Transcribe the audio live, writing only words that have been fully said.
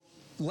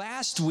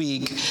Last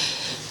week,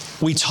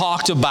 we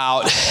talked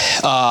about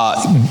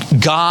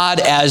God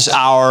as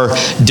our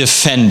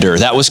defender.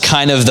 That was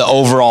kind of the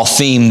overall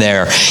theme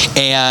there.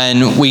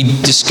 And we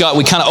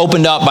kind of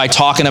opened up by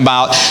talking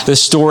about the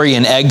story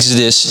in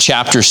Exodus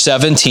chapter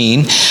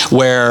 17,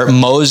 where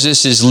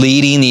Moses is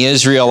leading the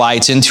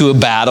Israelites into a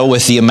battle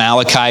with the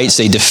Amalekites.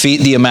 They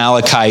defeat the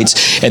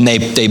Amalekites, and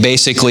they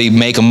basically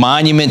make a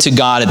monument to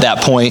God at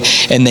that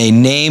point, and they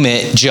name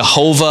it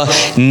Jehovah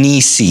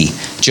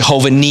Nissi.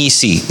 Jehovah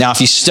Nissi. Now, if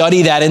you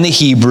study that in the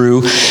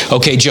Hebrew,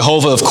 okay,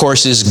 Jehovah, of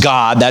course, is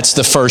God. That's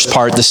the first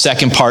part. The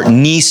second part,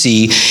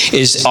 Nissi,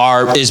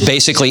 is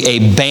basically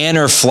a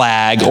banner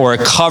flag or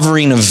a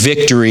covering of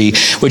victory,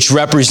 which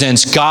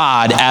represents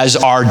God as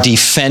our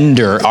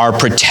defender, our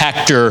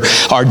protector,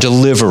 our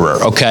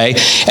deliverer, okay?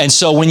 And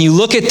so when you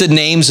look at the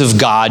names of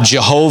God,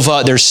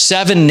 Jehovah, there's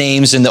 7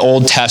 names in the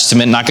Old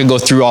Testament. I'm not going to go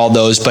through all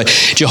those, but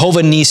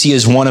Jehovah Nissi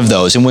is one of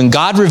those. And when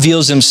God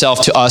reveals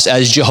himself to us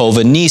as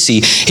Jehovah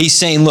Nissi, he's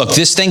saying, look,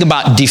 this thing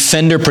about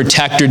defender,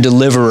 protector,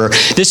 deliverer,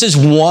 this is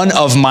one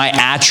of my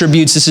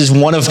attributes. This is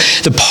one of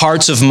the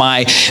parts of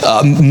my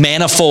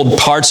manifold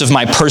parts of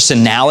my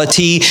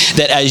personality,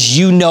 that as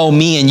you know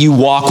me and you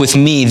walk with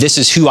me, this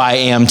is who I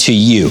am to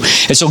you.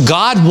 And so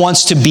God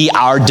wants to be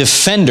our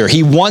defender.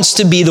 He wants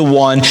to be the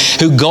one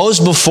who goes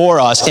before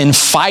us and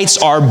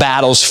fights our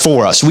battles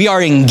for us. We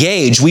are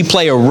engaged. We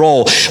play a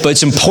role, but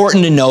it's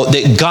important to note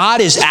that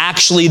God is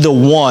actually the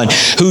one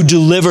who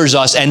delivers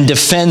us and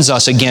defends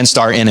us against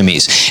our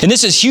enemies. And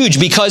this is huge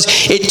because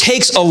it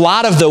takes a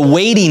lot of the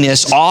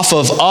weightiness off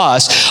of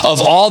us of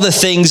all the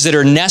things that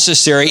are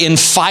necessary in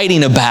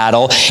fighting a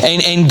battle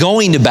and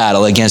going to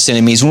battle against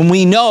enemies. When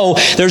we know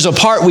there's a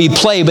part we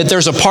play, but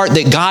there's a part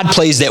that God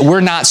plays that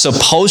we're not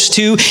supposed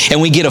to,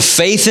 and we get a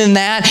faith in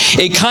that,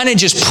 it kind of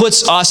just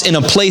puts us in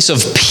a place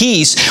of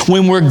peace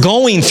when we're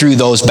going through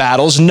those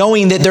battles,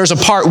 knowing that there's a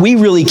part we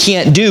really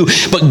can't do,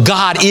 but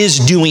God is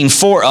doing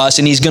for us,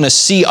 and he's going to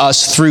see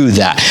us through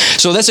that.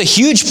 So that's a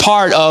huge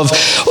part of,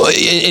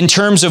 in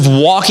terms of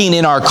walking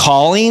in our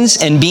callings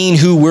and being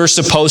who we're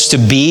supposed to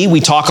be. We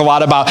talk a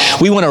lot about,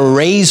 we want to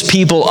raise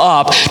people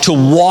up to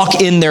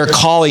walk in their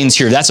callings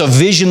here. That's a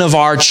vision of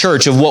our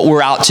church, of what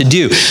we're out to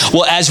do.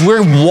 Well, as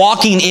we're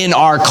walking in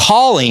our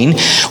calling,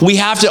 we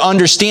have to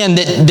understand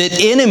that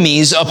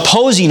enemies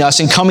opposing us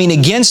and coming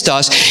against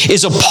us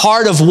is a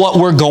part of what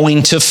we're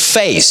going to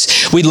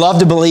face. We'd love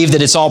to believe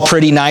that it's all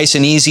pretty nice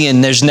and easy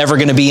and there's never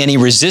going to be any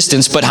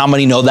resistance, but how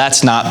many know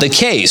that's not the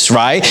case,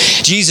 right?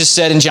 Jesus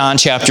said in John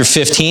chapter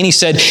 15, he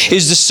said,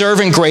 "Is the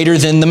servant greater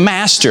than the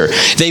master?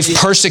 They've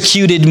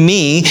persecuted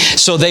me,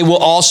 so they will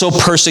also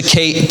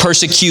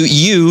persecute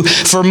you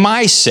for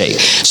my sake."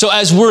 So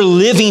as we're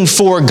living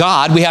for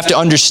God, we have to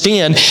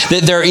understand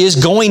that there is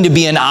going to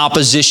be an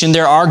opposition.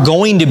 There are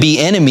going to be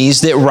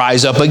enemies that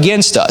rise up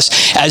against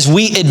us. As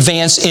we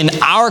advance in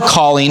our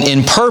calling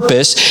in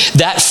purpose,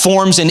 that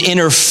forms an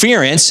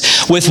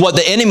interference with what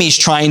the enemy's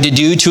trying to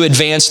do to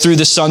advance through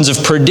the sons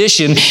of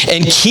perdition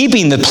and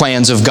keeping the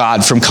plans of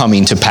God from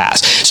coming to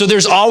pass. So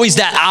there's always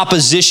that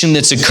opposition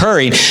that's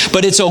occurring,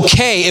 but it's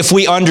okay if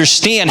we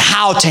understand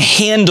how to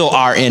handle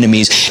our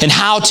enemies and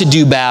how to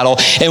do battle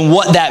and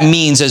what that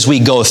means as we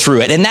go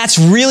through it. And that's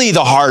really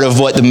the heart of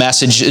what the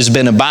message has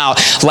been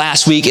about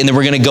last week, and then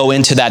we're going to go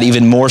into that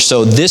even more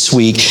so this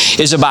week,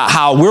 is about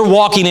how we're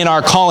walking in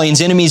our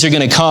callings. Enemies are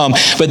going to come,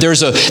 but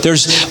there's a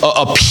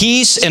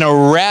peace and a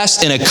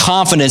rest and a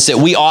confidence that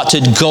we ought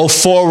to go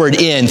forward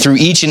in through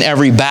each and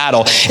every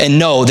battle and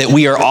know that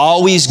we are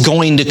always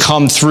going to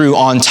come through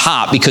on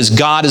top because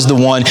God is the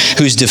one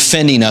who's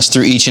defending us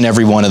through each and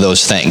every one of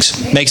those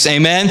things. Makes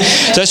amen?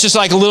 So that's just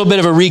like a little bit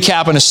of a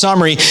recap and a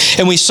summary.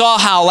 And we saw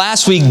how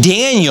last week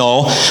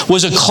Daniel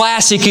was a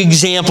classic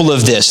example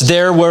of this.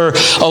 There were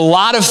a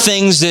lot of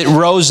things that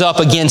rose up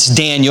against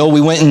Daniel.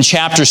 We went in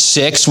chapter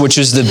 6, which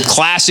is the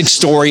classic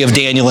story of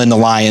Daniel in the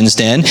lion's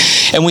den.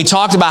 And we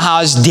talked about how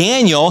as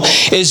Daniel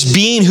is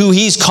being who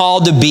he's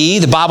called to be,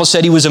 the Bible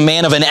said he was a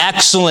man of an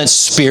excellent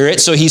spirit,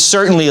 so he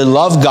certainly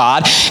loved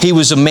God. He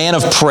was a man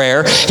of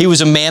prayer. He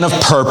was a man of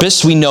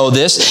purpose. We know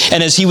this.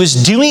 And as he was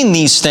doing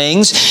these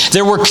things,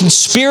 there were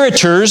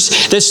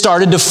conspirators that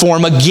started to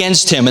form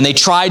against him. And they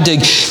tried to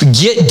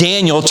get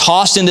Daniel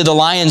tossed into the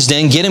lion's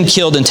den, get him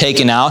killed and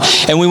taken out.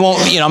 And we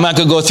won't, I'm not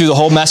going to go through the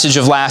whole message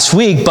of last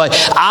week, but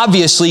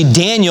obviously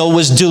Daniel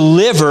was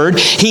delivered.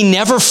 He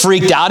never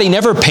freaked out. He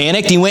never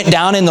panicked. He went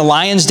down in the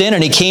lion's den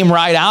and he came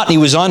right out and he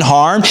was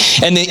unharmed.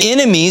 And the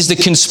enemies, the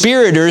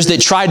conspirators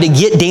that tried to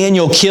get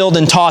Daniel killed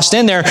and tossed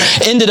in there,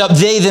 ended up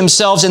they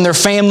themselves and their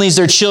families,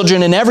 their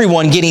children, and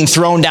everyone getting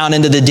thrown down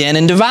into the den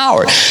and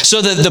devoured.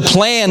 So the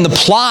plan, the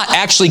plot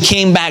actually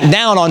came back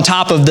down on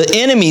top of the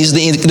enemies,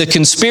 the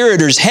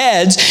conspirators'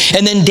 heads,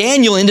 and then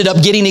Daniel ended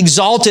up getting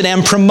exalted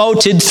and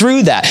promoted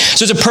through that.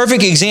 So it's a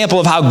perfect example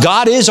of how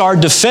God is our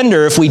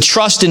defender if we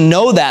trust and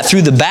know that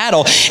through the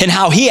battle, and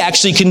how he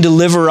actually can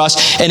deliver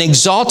us and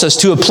exalt us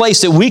to a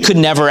place that we could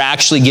never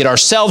actually get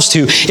ourselves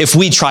to if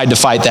we tried to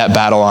fight that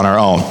battle on our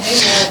own.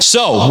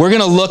 So we're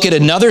going to look at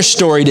another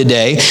story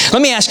today.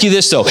 Let me ask you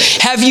this though.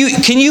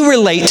 Can you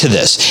relate to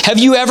this? Have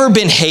you ever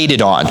been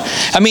hated on?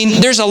 I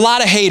mean, there's a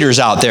lot of haters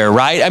out there,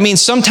 right? I mean,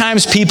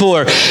 sometimes people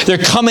they're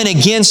coming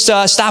against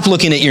us. Stop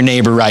looking at your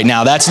neighbor right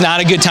now. That's not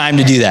a good time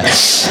to do that.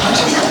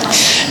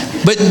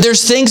 But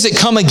there's things that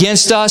come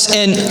against us,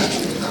 and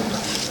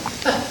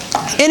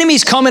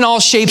enemies come in all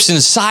shapes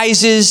and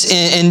sizes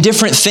and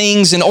different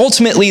things, and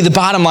ultimately the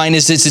bottom line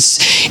is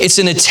it's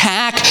an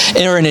attack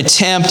or an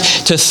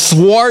attempt to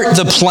thwart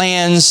the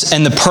plans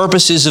and the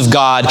purposes of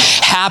God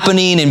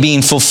happening and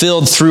being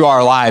fulfilled through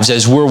our lives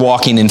as we're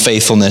walking in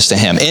faithfulness to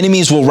Him.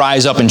 Enemies will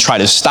rise up and try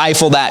to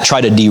stifle that,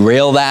 try to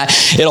derail that.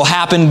 It'll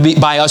happen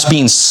by us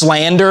being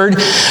slandered,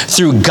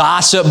 through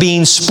gossip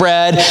being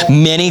spread.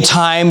 Many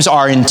times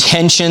our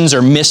intentions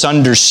are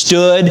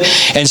misunderstood,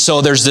 and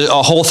so there's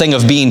a whole thing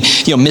of being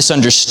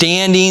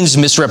misunderstandings,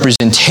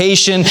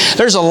 misrepresentation.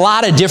 There's a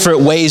lot of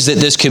different ways that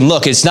this can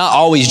look. It's not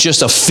always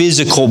just a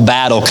physical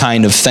battle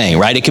kind of thing,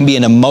 right? It can be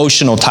an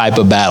emotional type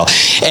of battle.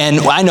 And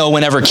I know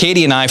whenever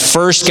Katie and I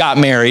first got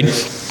married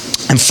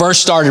and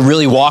first started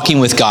really walking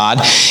with God,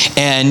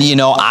 and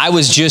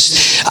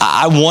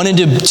I wanted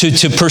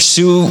to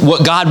pursue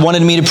what God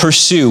wanted me to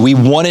pursue. We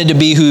wanted to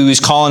be who He was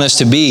calling us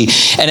to be.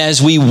 And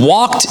as we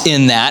walked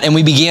in that and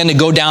we began to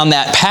go down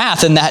that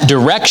path and that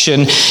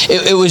direction,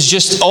 it was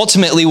just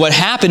ultimately what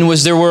happened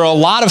was there were a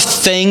lot of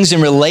things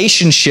and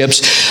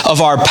relationships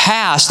of our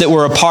past that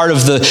were a part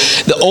of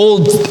the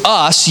old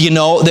us,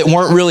 that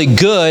weren't really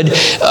good,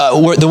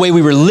 the way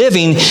we were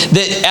living,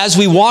 that as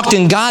we walked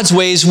in God's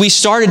ways, we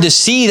started to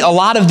see a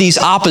lot of these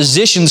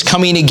oppositions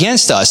coming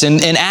against us,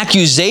 and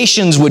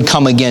accusations would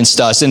come against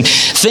us, and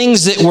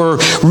things that were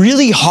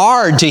really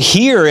hard to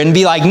hear and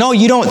be like, no,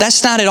 you don't,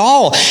 that's not at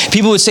all.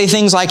 People would say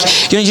things like,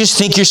 you just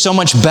think you're so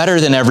much better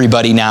than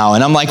everybody now.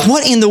 And I'm like,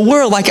 what in the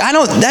world?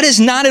 That is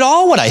not at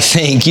all what I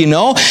think,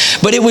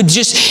 But it would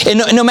just,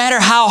 and no matter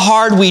how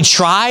hard we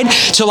tried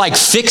to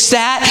fix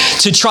that,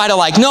 to try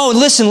to no,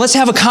 listen, let's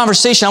have a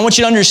conversation. I want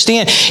you to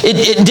understand.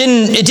 It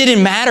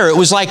didn't matter. It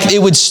was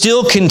it would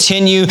still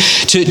continue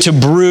to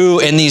brew,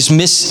 and these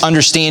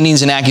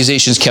misunderstandings and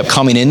accusations kept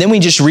coming in. Then we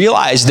just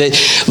realized that,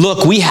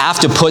 look, we have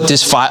to put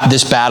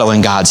this battle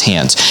in God's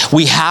hands.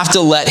 We have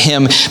to let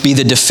Him be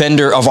the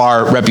defender of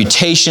our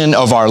reputation,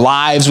 of our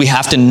lives. We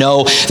have to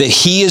know that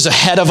He is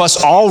ahead of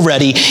us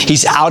already.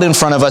 He's out in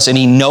front of us, and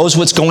He knows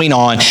what's going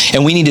on.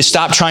 And we need to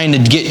stop trying to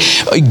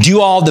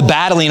do all the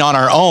battling on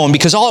our own,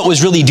 because all it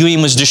was really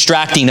doing was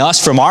distracting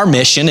us from our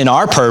mission and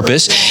our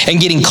purpose, and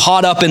getting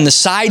caught up in the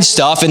side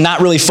stuff and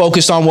not really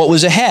focused on what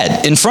was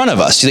ahead in front of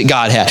us that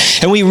God had.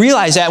 And we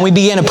realized that, and we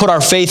began to put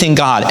our faith in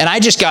God. And I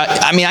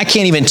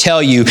can't even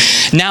tell you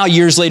now,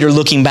 years later,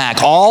 looking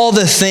back, all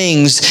the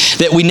things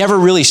that we never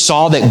really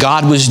saw that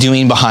God was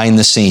doing behind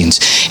the scenes.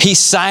 He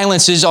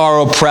silences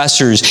our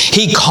oppressors.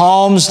 He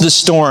calms the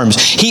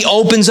storms. He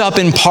opens up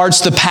and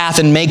parts the path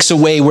and makes a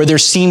way where there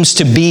seems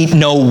to be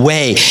no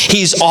way.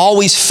 He's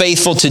always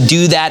faithful to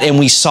do that, and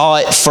we saw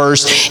it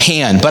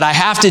firsthand. But I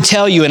have to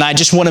tell you, and I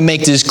just want to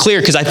make this clear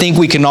because I think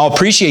we can all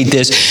appreciate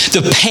this,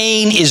 the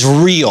pain is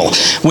real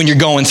when you're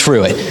going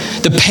through it.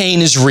 The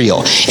pain is real,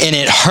 and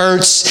it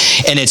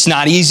hurts, and it's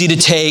not easy to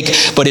take,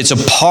 but it's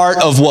a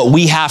part of what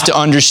we have to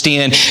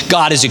understand.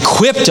 God has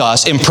equipped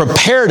us and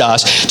prepared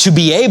us to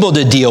be able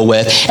to deal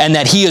with, and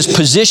that He is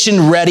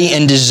positioned, ready,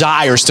 and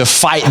desires to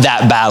fight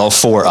that battle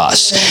for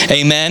us.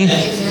 Amen?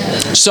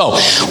 So,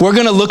 we're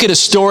going to look at a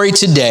story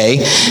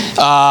today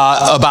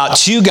about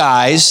two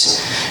guys.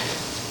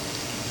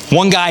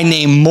 One guy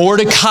named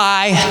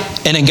Mordecai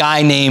and a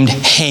guy named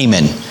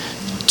Haman.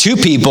 Two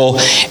people,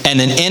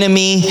 and an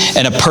enemy,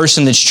 and a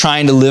person that's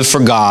trying to live for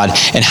God,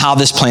 and how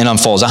this plan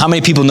unfolds. Now, how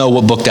many people know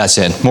what book that's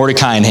in?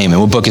 Mordecai and Haman.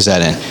 What book is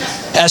that in?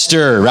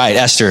 Esther. Right,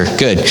 Esther.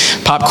 Good.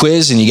 Pop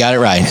quiz, and you got it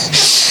right.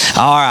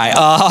 All right.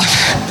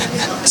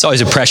 It's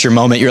always a pressure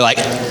moment. You're like,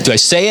 do I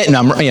say it? And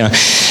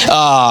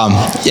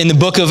in the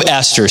book of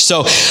Esther.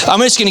 So I'm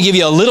just going to give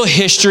you a little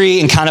history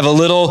and kind of a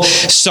little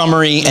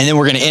summary, and then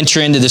we're going to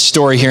enter into the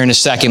story here in a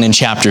second in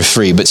chapter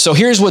 3. But so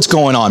here's what's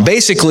going on.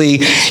 Basically,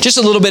 just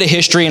a little bit of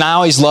history, and I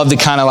always love to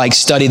kind of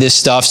study this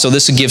stuff, so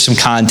this will give some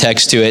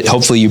context to it.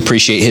 Hopefully you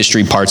appreciate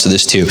history parts of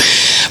this too.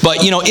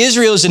 But,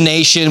 Israel as a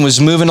nation was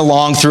moving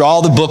along through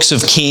all the books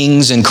of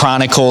Kings and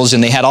Chronicles,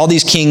 and they had all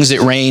these kings that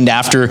reigned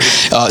after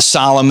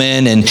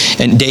Solomon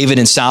and David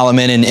and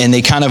Solomon, and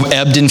they kind of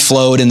ebbed and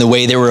flowed in the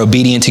way they were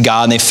obedient to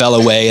God, and they fell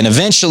away. And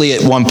eventually,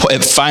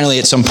 finally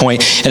at some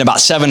point in about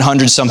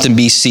 700 something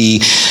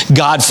BC,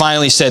 God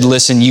finally said,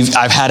 listen,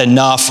 I've had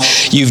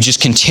enough. You've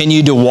just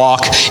continued to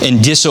walk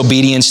in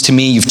disobedience to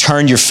me. You've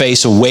turned your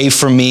face away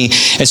from me.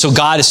 And so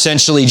God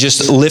essentially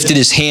just lifted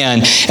His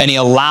hand, and He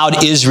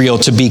allowed Israel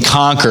to be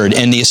conquered.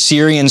 And the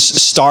Assyrians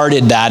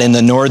started that in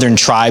the northern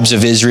tribes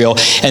of Israel.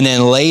 And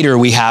then later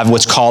we have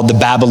what's called the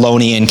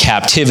Babylonian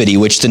captivity,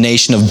 which the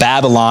nation of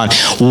Babylon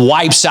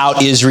wipes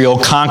out Israel,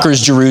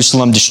 conquers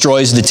Jerusalem,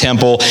 destroys the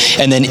temple,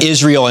 and then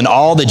Israel and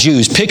all the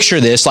Jews, picture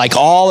this,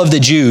 all of the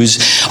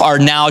Jews are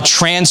now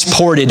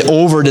transported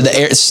over to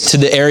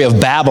the area of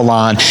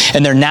Babylon,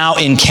 and they're now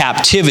in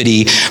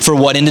captivity for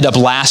what ended up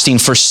lasting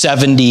for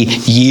 70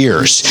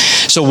 years.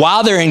 So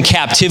while they're in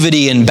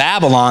captivity in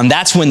Babylon,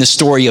 that's when the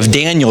story of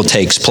Daniel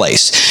takes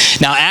place.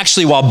 Now,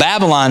 actually, while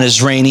Babylon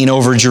is reigning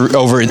over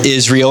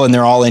Israel and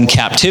they're all in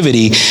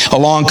captivity,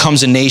 along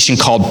comes a nation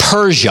called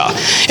Persia.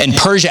 And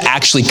Persia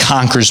actually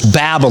conquers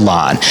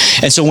Babylon.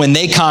 And so when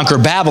they conquer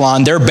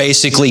Babylon, they're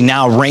basically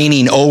now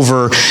reigning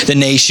over the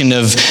nation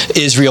of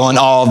Israel and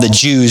all of the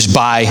Jews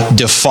by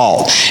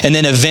default. And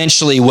then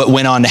eventually what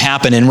went on to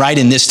happen, and right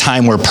in this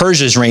time where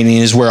Persia's reigning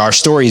is where our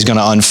story is going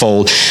to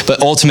unfold.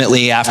 But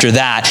ultimately after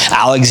that,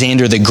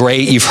 Alexander the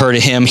Great, you've heard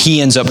of him,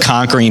 he ends up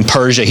conquering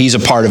Persia. He's a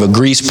part of a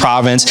Greek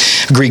province,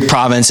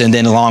 and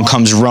then along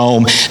comes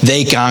Rome.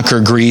 They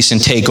conquer Greece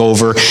and take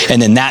over,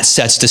 and then that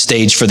sets the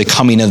stage for the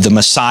coming of the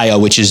Messiah,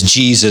 which is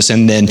Jesus.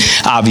 And then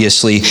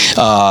obviously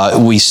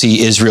we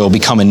see Israel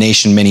become a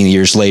nation many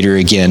years later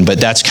again, but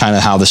that's kind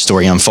of how the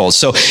story unfolds.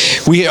 So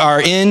we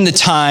are in the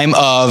time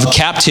of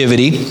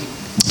captivity.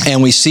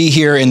 And we see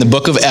here in the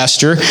book of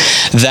Esther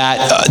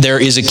that there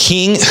is a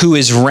king who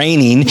is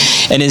reigning,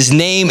 and his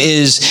name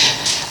is,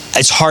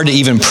 it's hard to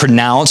even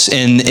pronounce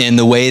in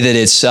the way that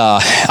it's,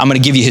 I'm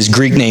going to give you his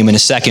Greek name in a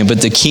second,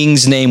 but the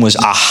king's name was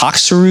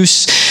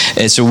Ahasuerus.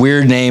 It's a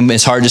weird name,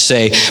 it's hard to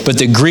say, but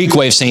the Greek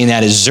way of saying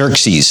that is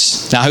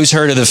Xerxes. Now, who's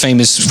heard of the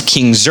famous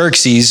King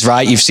Xerxes,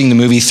 right? You've seen the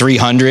movie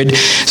 300.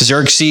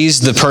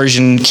 Xerxes, the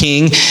Persian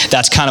king,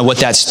 that's kind of what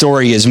that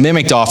story is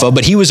mimicked off of,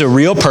 but he was a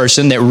real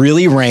person that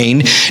really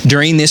reigned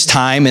during this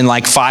time in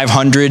like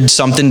 500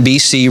 something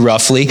BC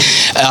roughly,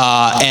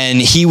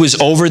 and he was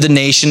over the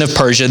nation of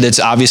Persia that's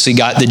obviously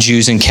got the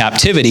Jews in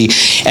captivity.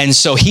 And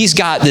so he's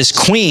got this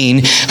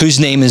queen whose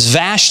name is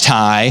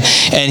Vashti,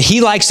 and he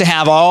likes to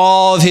have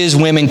all of his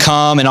women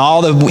come, and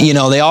all the,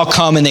 they all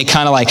come, and they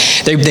kind of like,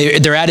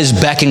 they're at his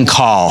beck and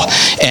call.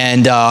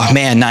 And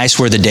man, nice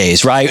were the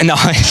days, right? No,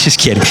 just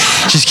kidding,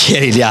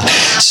 yeah.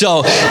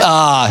 So,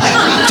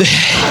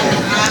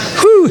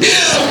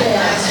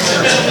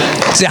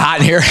 is it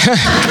hot in here?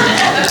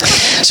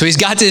 So he's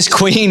got this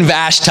queen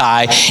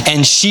Vashti,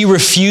 and she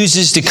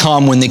refuses to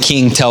come when the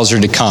king tells her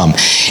to come.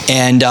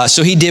 And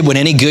so he did what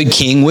any good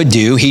king would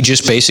do. He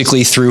just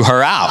basically threw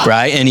her out,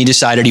 right? And he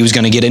decided he was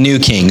going to get a new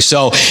king.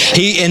 So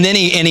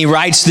he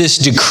writes this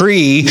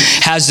decree,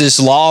 has this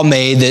law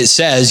made that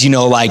says,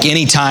 like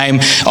anytime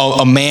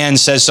a man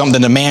says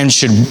something, a man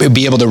should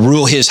be able to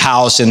rule his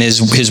house, and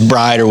his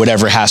bride or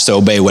whatever has to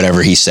obey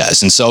whatever he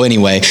says. And so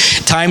anyway,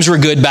 times were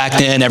good back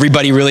then.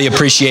 Everybody really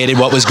appreciated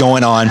what was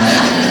going on.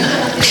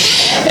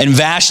 And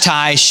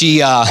Vashti, she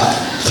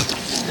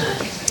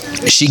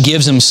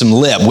gives him some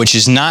lip, which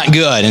is not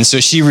good. And so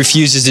she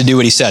refuses to do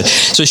what he says.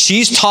 So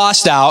she's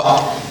tossed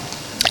out.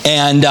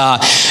 And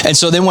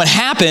so then what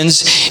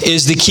happens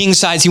is the king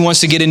decides he wants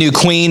to get a new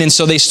queen, and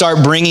so they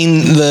start bringing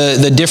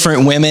the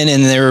different women,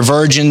 and they were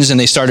virgins, and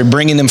they started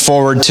bringing them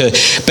forward to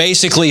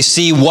basically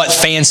see what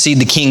fancied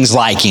the king's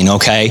liking,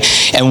 okay?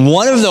 And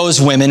one of those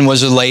women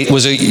was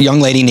a young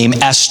lady named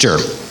Esther.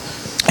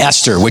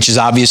 Esther, which is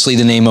obviously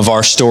the name of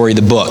our story,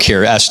 the book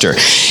here, Esther.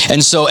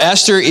 And so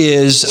Esther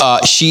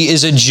she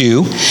is a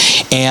Jew,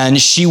 and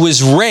she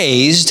was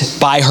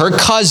raised by her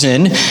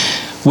cousin,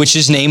 which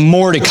is named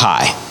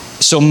Mordecai.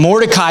 So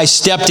Mordecai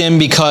stepped in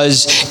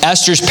because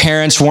Esther's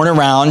parents weren't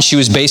around. She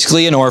was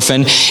basically an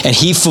orphan, and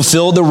he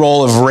fulfilled the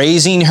role of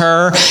raising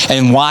her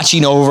and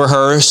watching over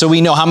her. So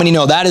we know, how many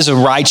know that is a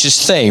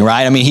righteous thing,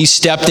 right? I mean, he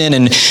stepped in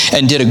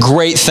and did a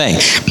great thing.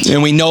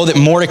 And we know that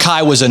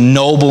Mordecai was a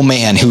noble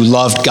man who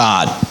loved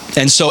God.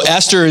 And so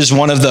Esther is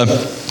one of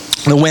the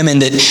women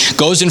that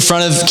goes in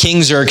front of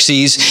King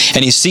Xerxes,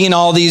 and he's seeing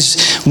all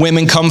these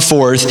women come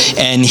forth,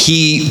 and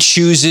he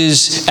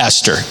chooses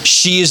Esther.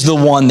 She is the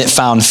one that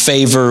found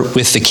favor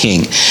with the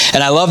king.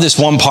 And I love this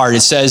one part.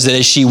 It says that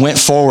as she went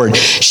forward,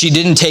 she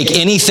didn't take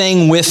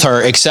anything with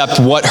her except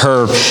what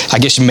her, I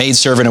guess,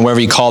 maidservant or whatever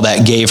you call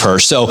that gave her.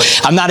 So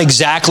I'm not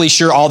exactly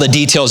sure all the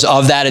details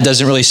of that. It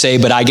doesn't really say,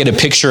 but I get a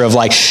picture of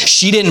like,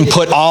 she didn't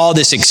put all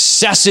this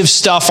excessive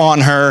stuff on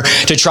her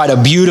to try to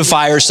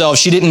beautify herself.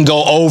 She didn't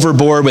go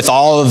overboard with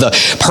all of the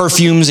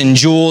perfumes and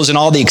jewels and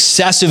all the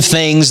excessive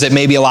things that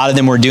maybe a lot of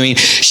them were doing.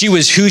 She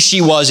was who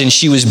she was, and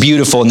she was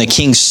beautiful, and the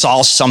king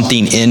saw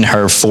something in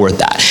her for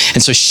that.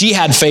 And so she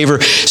had favor,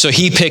 so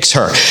he picks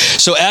her.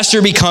 So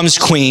Esther becomes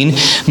queen.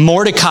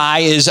 Mordecai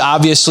is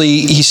obviously,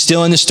 he's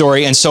still in the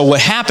story. And so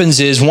what happens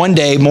is one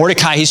day,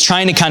 Mordecai, he's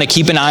trying to kind of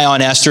keep an eye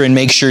on Esther and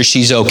make sure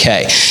she's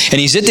okay. And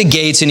he's at the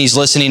gates, and he's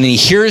listening, and he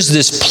hears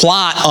this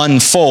plot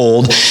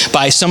unfold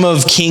by some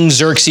of King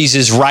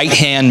Xerxes'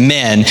 right-hand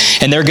men,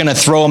 and they're going to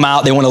throw him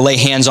out. They want to lay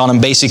hands on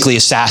him, basically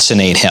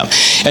assassinate him.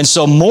 And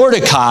so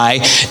Mordecai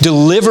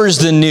delivers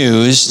the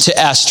news to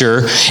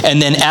Esther,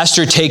 and then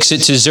Esther takes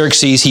it to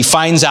Xerxes. He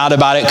finds out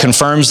about it,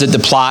 confirms that the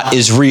plot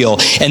is real,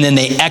 and then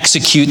they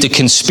execute the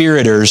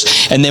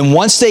conspirators. And then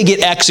once they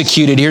get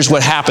executed, here's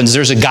what happens.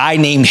 There's a guy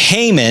named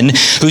Haman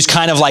who's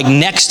kind of like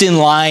next in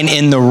line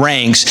in the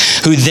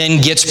ranks, who then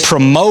gets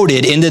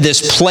promoted into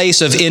this place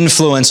of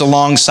influence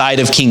alongside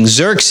of King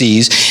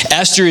Xerxes.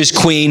 Esther is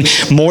queen.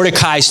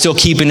 Mordecai is still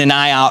keeping an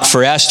eye out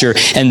for Esther. Esther,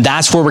 and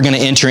that's where we're going to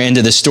enter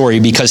into the story,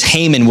 because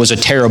Haman was a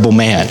terrible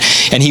man,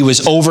 and he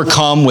was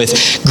overcome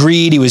with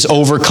greed, he was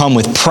overcome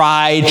with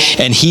pride,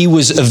 and he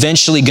was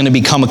eventually going to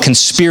become a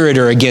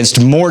conspirator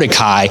against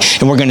Mordecai,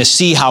 and we're going to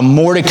see how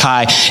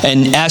Mordecai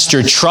and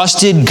Esther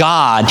trusted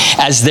God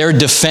as their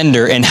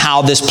defender and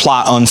how this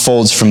plot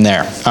unfolds from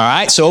there. All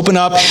right, so open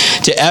up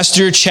to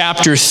Esther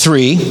chapter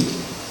 3.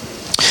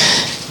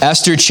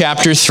 Esther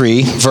chapter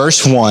 3,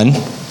 verse 1.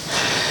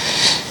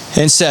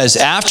 And it says,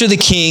 after the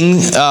king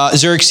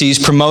Xerxes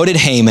promoted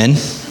Haman,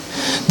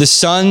 the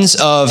sons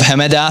of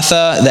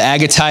Hammedatha the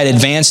Agagite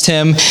advanced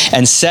him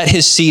and set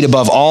his seat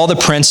above all the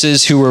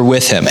princes who were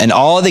with him. And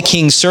all the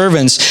king's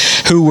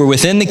servants who were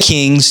within the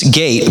king's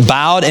gate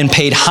bowed and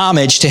paid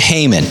homage to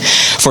Haman,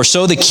 for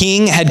so the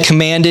king had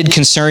commanded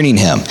concerning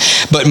him.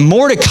 But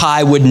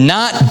Mordecai would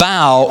not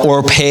bow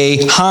or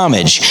pay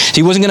homage.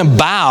 He wasn't going to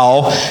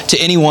bow to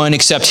anyone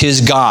except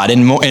his God.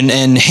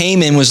 And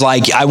Haman was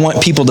like, I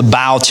want people to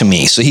bow to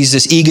me. So he's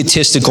this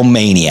egotistical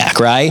maniac,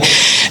 right?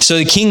 So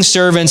the king's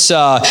servants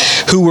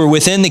who were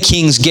within the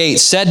king's gate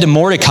said to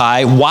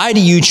Mordecai, why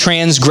do you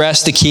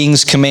transgress the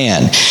king's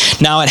command?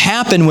 Now it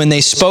happened when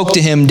they spoke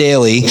to him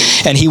daily,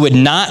 and he would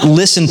not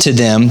listen to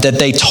them, that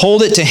they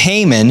told it to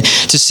Haman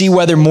to see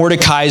whether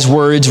Mordecai's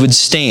words would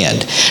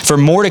stand. For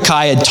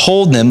Mordecai had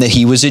told them that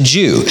he was a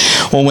Jew.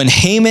 Well, when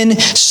Haman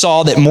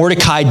saw that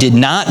Mordecai did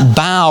not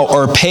bow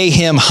or pay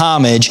him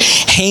homage,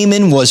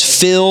 Haman was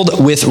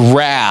filled with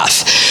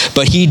wrath.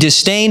 But he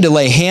disdained to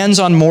lay hands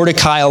on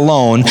Mordecai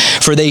alone,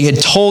 for they had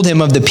told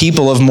him of the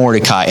people of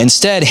Mordecai.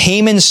 Instead,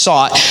 Haman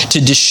sought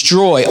to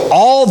destroy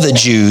all the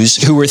Jews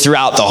who were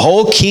throughout the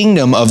whole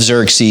kingdom of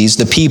Xerxes,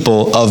 the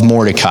people of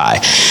Mordecai.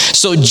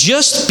 So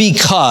just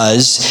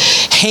because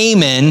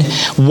Haman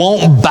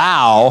won't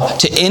bow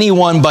to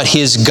anyone but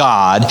his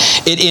God,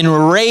 just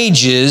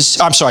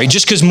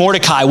because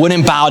Mordecai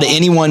wouldn't bow to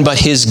anyone but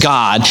his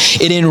God,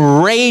 it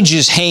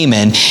enrages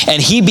Haman,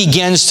 and he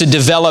begins to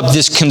develop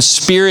this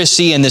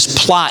conspiracy and this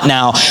plot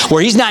now,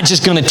 where he's not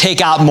just going to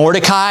take out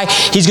Mordecai,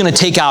 he's going to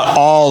take out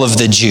all of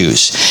the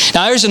Jews.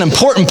 Now, there's an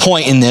important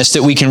point in this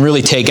that we can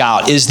really take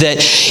out, is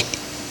that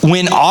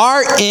when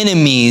our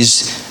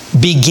enemies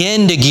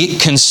begin to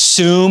get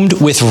consumed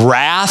with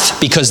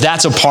wrath, because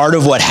that's a part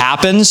of what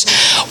happens,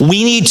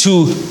 we need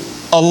to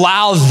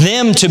allow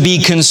them to be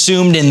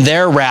consumed in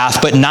their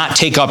wrath, but not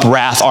take up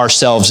wrath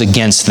ourselves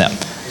against them.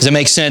 Does that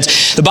make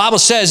sense? The Bible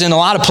says in a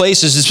lot of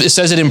places, it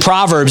says it in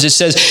Proverbs, it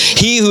says,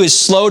 he who is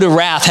slow to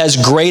wrath has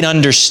great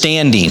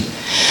understanding.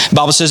 The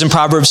Bible says in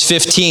Proverbs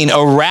 15,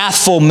 a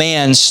wrathful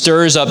man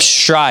stirs up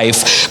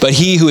strife, but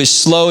he who is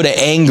slow to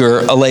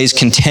anger allays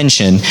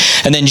contention.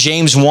 And then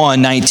James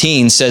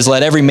 1:19 says,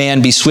 let every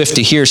man be swift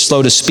to hear,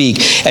 slow to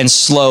speak, and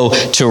slow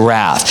to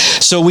wrath.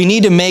 So we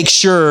need to make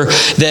sure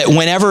that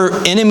whenever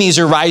enemies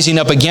are rising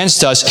up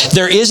against us,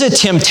 there is a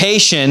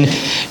temptation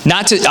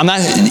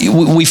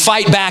we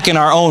fight back in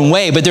our own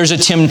way, but there's a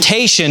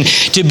temptation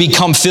to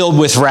become filled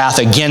with wrath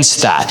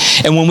against that.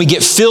 And when we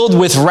get filled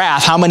with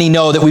wrath, how many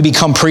know that we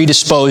become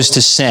predisposed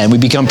to sin? We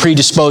become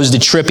predisposed to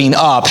tripping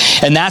up.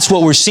 And that's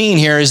what we're seeing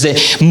here, is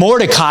that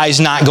Mordecai is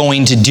not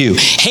going to do.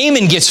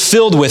 Haman gets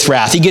filled with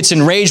wrath. He gets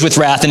enraged with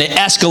wrath, and it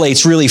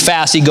escalates really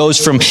fast. He goes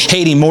from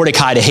hating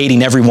Mordecai to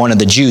hating every one of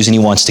the Jews, and he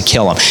wants to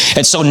kill him.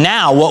 And so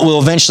now what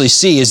we'll eventually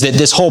see is that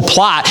this whole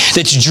plot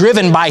that's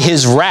driven by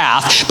his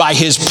wrath, by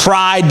his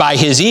pride, by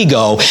his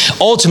ego,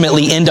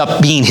 ultimately end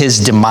up being his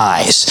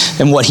demise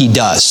and what he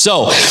does.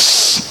 So,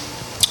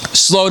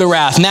 slow to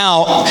wrath.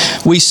 Now,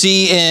 we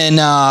see in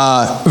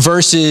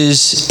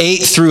verses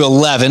 8 through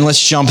 11, let's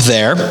jump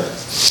there.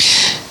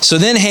 So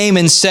then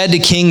Haman said to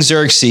King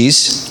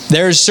Xerxes,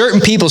 there are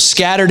certain people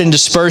scattered and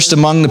dispersed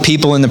among the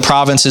people in the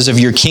provinces of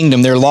your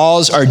kingdom. Their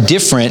laws are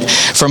different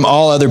from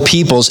all other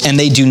peoples, and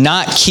they do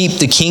not keep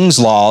the king's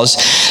laws.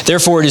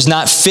 Therefore, it is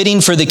not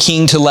fitting for the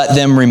king to let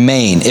them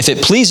remain. If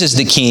it pleases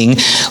the king,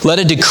 let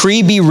a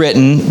decree be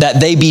written that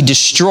they be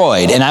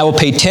destroyed, and I will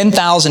pay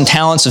 10,000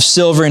 talents of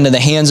silver into the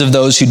hands of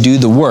those who do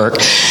the work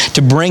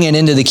to bring it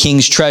into the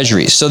king's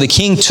treasuries. So the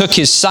king took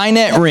his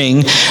signet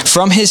ring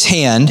from his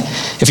hand.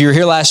 If you were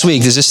here last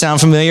week, does this sound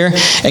familiar?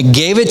 And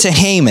gave it to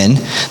Haman,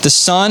 the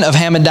son of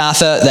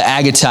Hammedatha the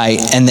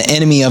Agagite, and the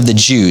enemy of the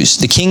Jews.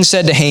 The king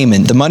said to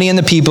Haman, the money and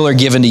the people are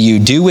given to you.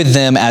 Do with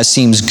them as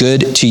seems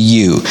good to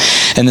you.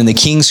 And then the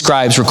king's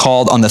scribes were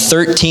called on the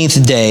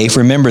 13th day,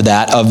 remember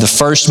that, of the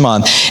first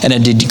month, and a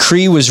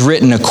decree was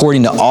written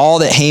according to all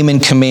that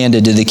Haman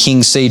commanded to the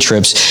king's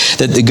satraps,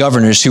 that the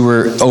governors who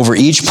were over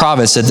each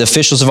province, that the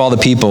officials of all the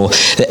people,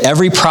 that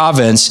every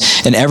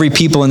province and every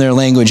people in their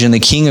language, and the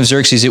king of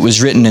Xerxes, it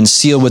was written and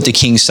sealed with the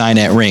king's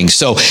signet ring.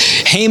 So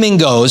Haman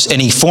goes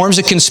and he forms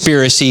a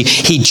conspiracy.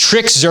 He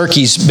tricks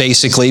Xerxes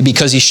basically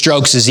because he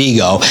strokes his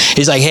ego.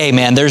 He's like, hey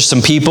man, there's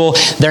some people,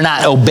 they're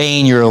not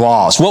obeying your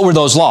laws. What were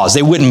those laws?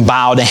 They wouldn't bow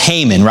bow to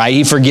Haman, right?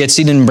 He forgets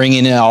he didn't bring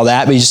in all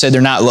that, but he just said,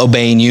 they're not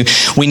obeying you.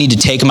 We need to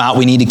take them out.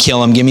 We need to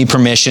kill them. Give me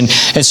permission.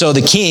 And so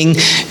the king,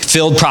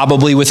 filled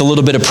probably with a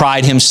little bit of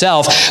pride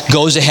himself,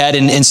 goes ahead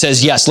and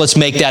says, yes, let's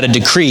make that a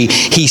decree.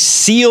 He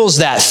seals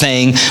that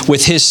thing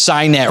with his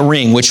signet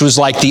ring, which was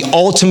like the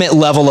ultimate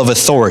level of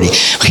authority.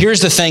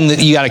 Here's the thing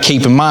that you got to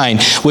keep in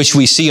mind, which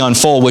we see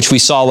unfold, which we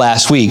saw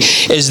last week,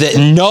 is that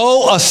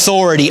no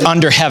authority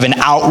under heaven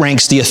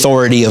outranks the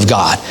authority of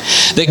God.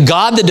 That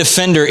God the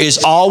defender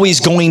is always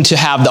going to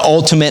have the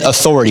ultimate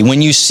authority.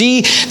 When you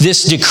see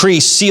this decree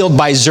sealed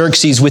by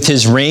Xerxes with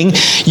his ring,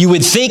 you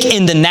would think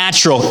in the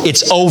natural,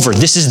 it's over.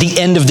 This is the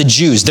end of the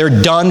Jews.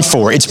 They're done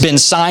for. It's been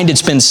signed.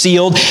 It's been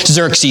sealed.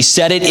 Xerxes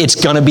said it. It's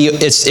going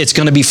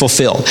to be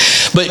fulfilled.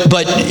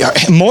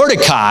 But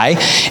Mordecai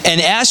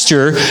and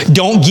Esther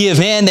don't give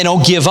in. They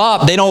don't give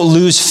up. They don't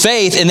lose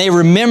faith, and they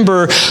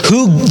remember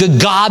who the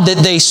God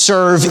that they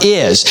serve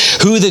is,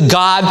 who the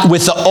God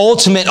with the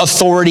ultimate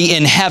authority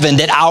in heaven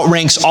that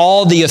outranks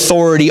all the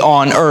authority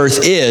on earth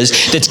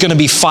is, that's going to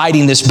be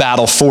fighting this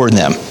battle for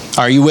them.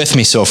 Are you with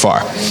me so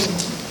far?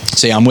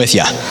 Say, I'm with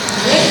you.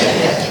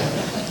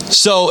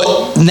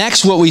 So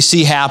next what we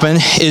see happen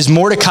is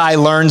Mordecai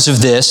learns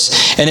of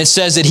this, and it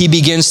says that he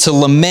begins to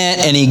lament,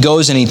 and he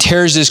goes and he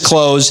tears his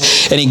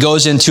clothes, and he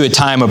goes into a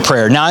time of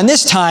prayer. Now in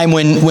this time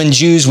when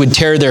Jews would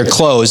tear their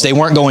clothes, they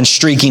weren't going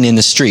streaking in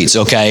the streets,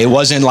 okay? It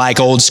wasn't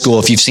like old school.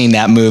 If you've seen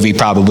that movie,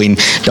 probably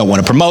don't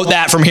want to promote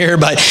that from here,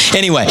 but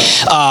anyway.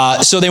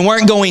 So they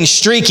weren't going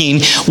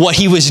streaking. What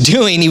he was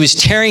doing, he was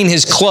tearing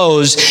his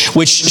clothes,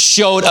 which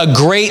showed a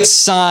great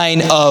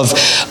sign of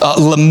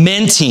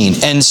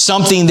lamenting, and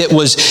something that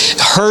was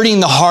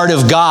hurting the heart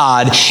of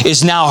God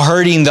is now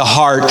hurting the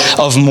heart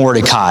of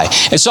Mordecai.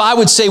 And so I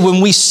would say when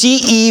we see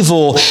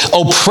evil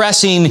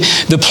oppressing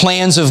the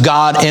plans of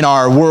God in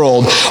our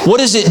world, what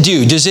does it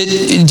do? Does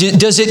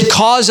it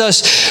cause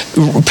us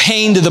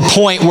pain to the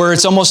point where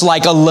it's almost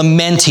like a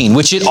lamenting,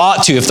 which it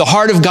ought to? If the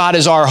heart of God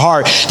is our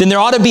heart, then there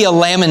ought to be a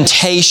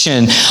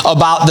lamentation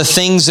about the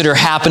things that are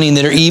happening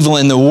that are evil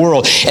in the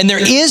world. And there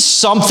is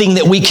something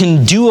that we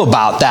can do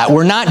about that.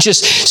 We're not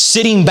just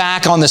sitting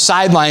back on the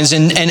sidelines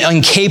and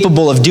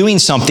incapable of doing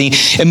something.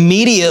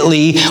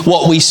 Immediately,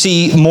 what we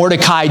see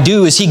Mordecai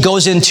do is he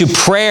goes into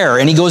prayer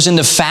and he goes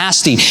into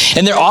fasting.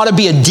 And there ought to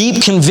be a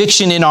deep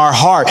conviction in our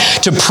heart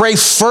to pray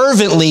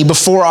fervently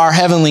before our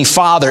Heavenly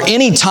Father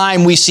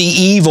anytime we see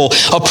evil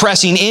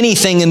oppressing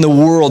anything in the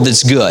world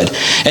that's good.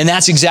 And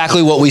that's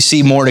exactly what we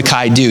see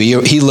Mordecai do.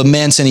 He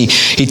laments and he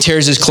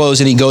tears his clothes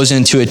and he goes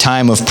into a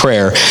time of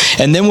prayer.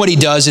 And then what he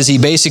does is he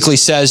basically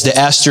says to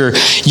Esther,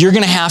 you're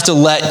going to have to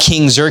let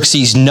King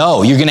Xerxes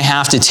know. You're going to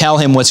have to tell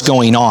him what's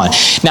going on.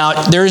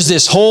 Now, there's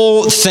this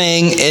whole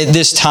thing at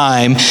this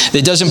time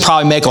that doesn't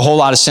probably make a whole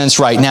lot of sense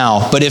right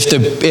now, but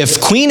if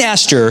Queen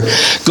Esther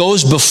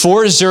goes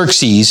before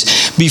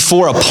Xerxes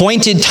before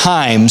appointed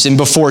times and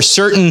before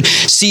certain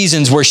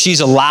seasons where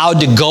she's allowed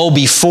to go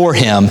before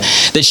him,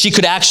 that she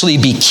could actually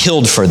be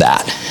killed for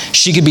that.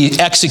 She could be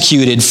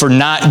executed for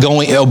not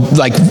going,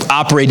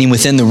 operating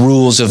within the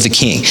rules of the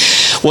king.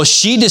 Well,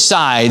 she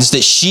decides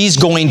that she's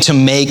going to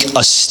make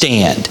a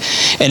stand.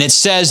 And it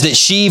says that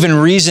she even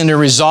reasoned or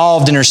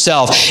resolved in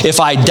herself, if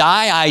I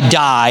die, I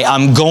die.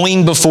 I'm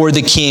going before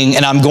the king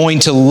and I'm going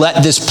to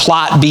let this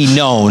plot be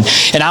known.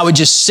 And I would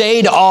just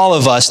say to all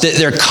of us that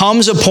there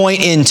comes a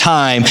point in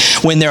time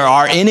when there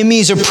are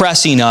enemies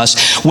oppressing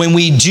us, when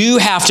we do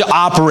have to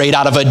operate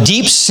out of a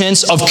deep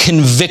sense of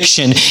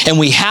conviction, and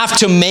we have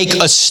to make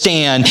a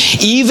stand,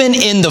 even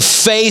in the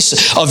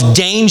face of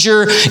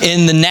danger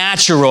in the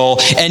natural,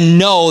 and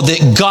know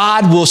that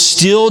God will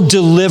still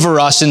deliver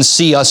us and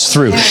see us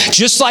through.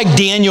 Just like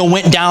Daniel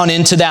went down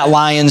into that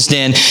lion's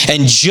den,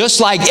 and just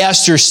like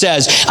Esther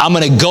says, I'm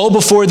going to go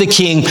before the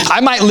king.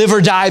 I might live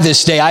or die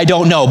this day, I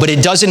don't know, but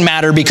it doesn't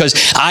matter,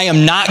 because I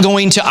am not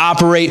going to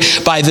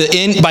operate by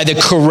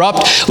the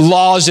corrupt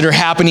laws that are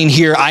happening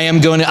here. I am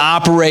going to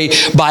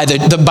operate by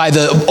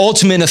the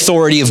ultimate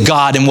authority of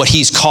God and what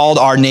He's called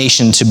our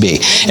nation to be.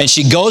 And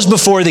she goes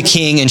before the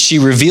king and she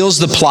reveals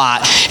the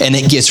plot, and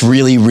it gets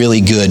really, really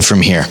good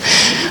from here.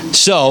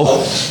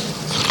 So,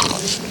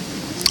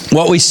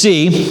 what we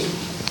see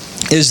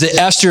is that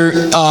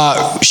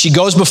Esther, she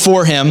goes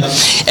before him,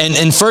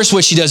 and first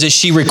what she does is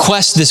she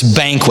requests this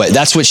banquet.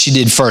 That's what she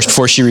did first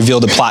before she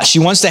revealed the plot. She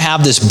wants to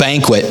have this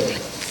banquet,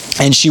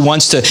 and she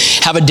wants to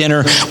have a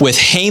dinner with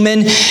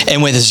Haman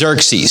and with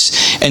Xerxes.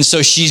 And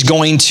so she's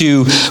going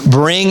to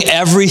bring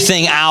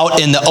everything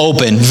out in the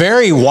open.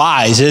 Very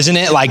wise, isn't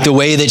it? Like the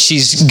way that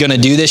she's going to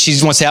do this. She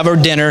wants to have her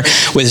dinner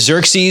with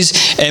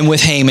Xerxes and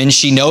with Haman.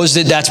 She knows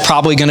that that's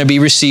probably going to be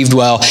received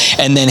well.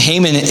 And then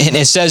Haman,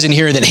 it says in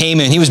here that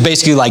Haman, he was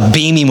basically like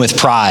beaming with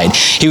pride.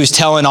 He was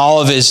telling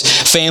all of his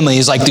family,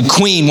 he's like, the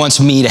queen wants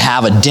me to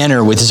have a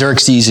dinner with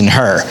Xerxes and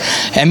her.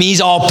 I mean,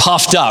 he's all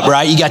puffed up,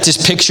 right? You got this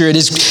picture of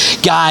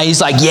this guy. He's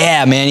like,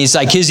 yeah, man. He's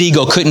like, his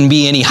ego couldn't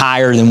be any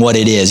higher than what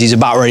it is. He's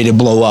about ready to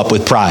blow blow up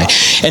with pride.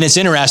 And it's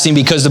interesting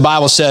because the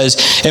Bible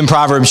says in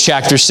Proverbs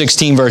chapter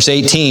 16, verse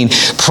 18,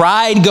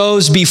 pride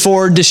goes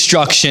before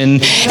destruction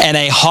and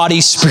a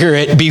haughty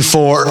spirit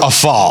before a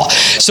fall.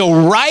 So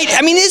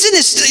isn't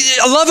this,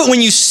 I love it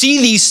when you see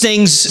these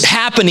things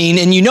happening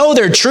and you know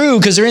they're true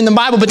because they're in the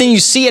Bible, but then you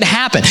see it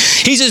happen.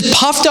 He's as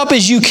puffed up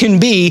as you can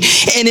be,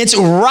 and it's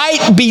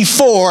right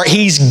before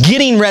he's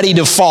getting ready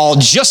to fall,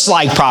 just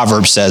like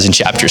Proverbs says in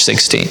chapter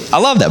 16. I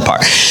love that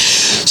part.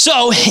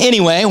 So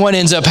anyway, what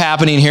ends up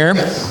happening here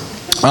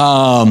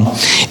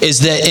is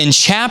that in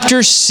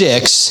chapter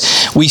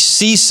 6, we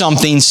see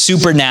something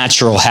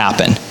supernatural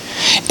happen.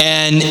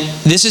 And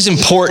this is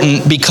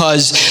important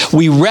because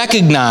we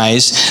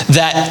recognize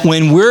that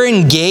when we're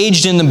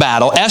engaged in the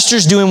battle,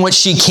 Esther's doing what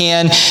she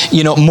can,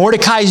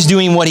 Mordecai's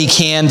doing what he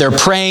can, they're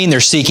praying,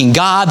 they're seeking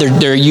God,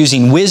 they're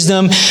using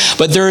wisdom,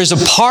 but there is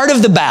a part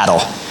of the battle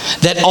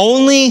that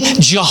only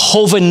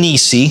Jehovah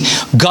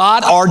Nissi,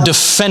 God our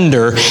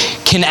defender,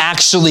 can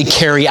actually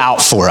carry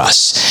out for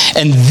us.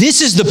 And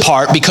this is the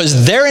part,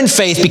 because they're in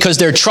faith, because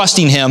they're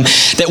trusting him,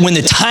 that when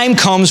the time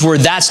comes where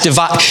that's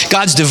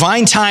God's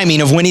divine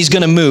timing of when he's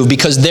going to move,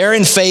 because they're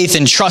in faith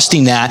and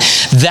trusting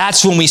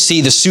that's when we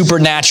see the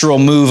supernatural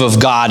move of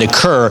God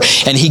occur,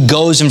 and he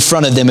goes in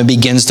front of them and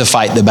begins to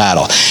fight the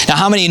battle. Now,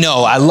 how many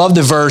know? I love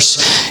the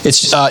verse.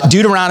 It's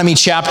Deuteronomy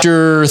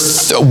chapter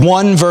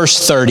 1,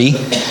 verse 30.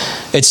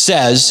 It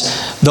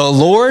says, the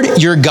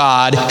Lord your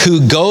God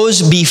who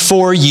goes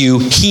before you,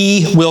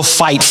 he will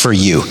fight for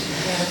you.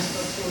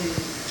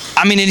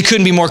 I mean, it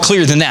couldn't be more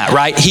clear than that,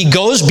 right? He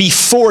goes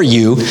before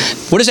you.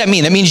 What does that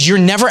mean? That means you're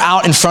never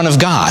out in front of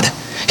God.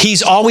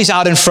 He's always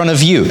out in front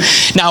of you.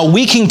 Now,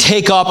 we can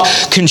take up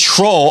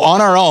control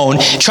on our own,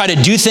 try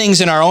to do things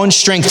in our own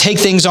strength, take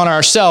things on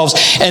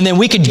ourselves, and then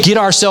we could get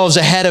ourselves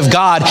ahead of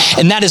God,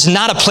 and that is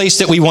not a place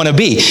that we want to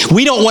be.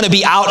 We don't want to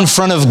be out in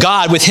front of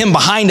God with him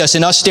behind us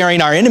and us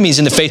staring our enemies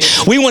in the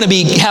face. We want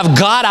to have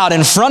God out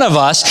in front of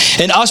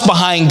us and us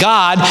behind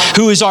God,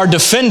 who is our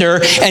defender,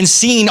 and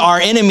seeing our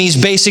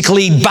enemies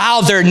basically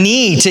bow their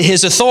knee to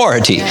his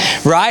authority,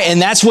 right?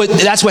 And that's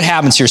what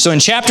happens here. So in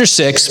chapter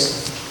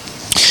 6,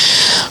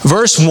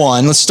 verse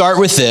 1, let's start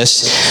with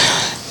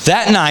this.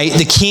 That night,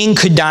 the king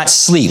could not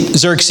sleep.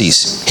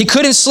 Xerxes. He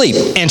couldn't sleep.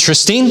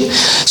 Interesting.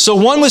 So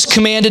one was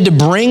commanded to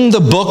bring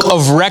the book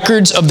of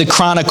records of the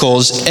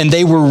Chronicles, and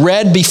they were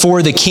read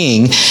before the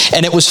king.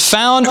 And it was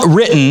found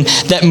written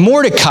that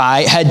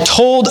Mordecai had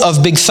told of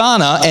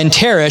Bigthana and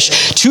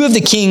Teresh, two of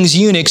the king's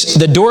eunuchs,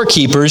 the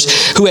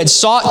doorkeepers, who had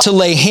sought to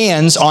lay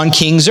hands on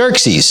King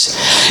Xerxes.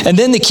 And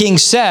then the king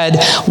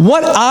said,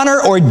 what honor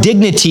or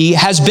dignity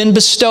has been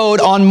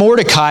bestowed on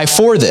Mordecai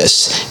for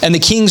this? And the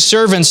king's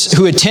servants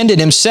who attended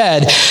him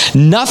said,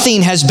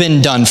 nothing has been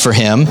done for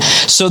him.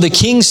 So the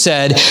king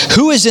said,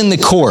 who is in the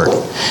court?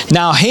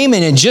 Now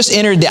Haman had just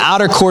entered the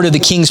outer court of the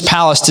king's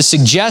palace to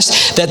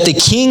suggest that the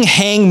king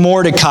hang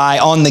Mordecai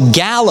on the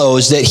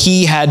gallows that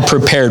he had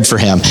prepared for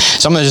him.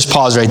 So I'm going to just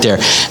pause right there.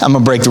 I'm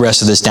going to break the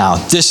rest of this down.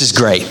 This is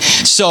great.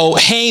 So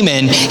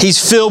Haman,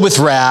 he's filled with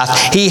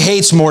wrath. He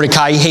hates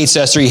Mordecai. He hates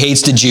Esther. He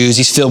hates the Jews.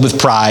 He's filled with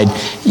pride.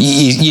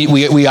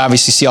 We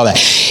obviously see all that.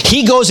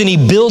 He goes and he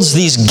builds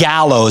these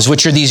gallows,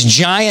 which are these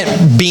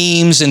giant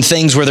beams and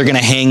things where they're going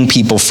to hang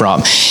people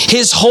from.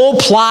 His whole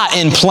plot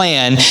and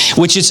plan,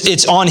 which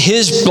it's on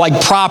his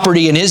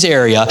property in his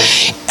area.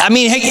 I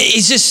mean,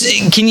 it's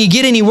just, can you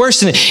get any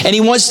worse than it? And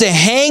he wants to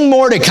hang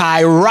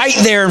Mordecai right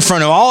there in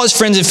front of all his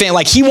friends and family.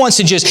 Like he wants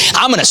to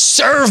I'm going to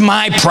serve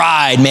my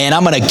pride, man.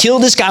 I'm going to kill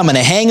this guy. I'm going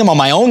to hang him on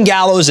my own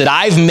gallows that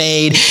I've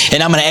made,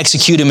 and I'm going to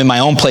execute him in my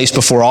own place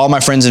before all my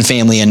friends and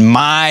family, and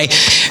my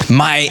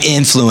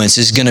influence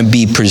is going to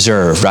be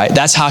preserved, right?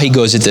 That's how he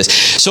goes at this.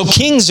 So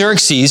King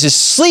Xerxes is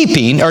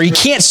sleeping, or he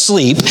can't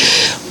sleep.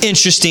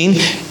 Interesting.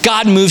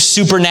 God moves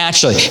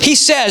supernaturally. He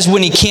says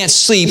when he can't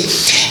sleep,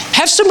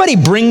 have somebody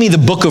bring me the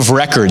book of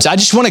records. I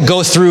just want to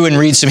go through and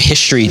read some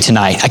history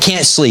tonight. I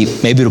can't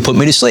sleep. Maybe it'll put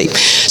me to sleep.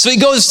 So he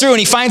goes through and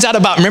he finds out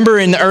about, remember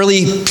in the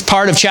early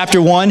part of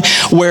chapter 1,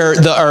 where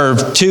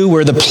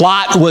the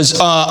plot was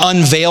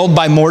unveiled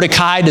by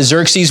Mordecai to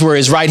Xerxes, where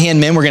his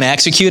right-hand men were going to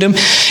execute him,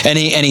 and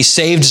he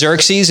saved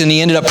Xerxes, and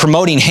he ended up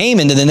promoting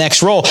Haman to the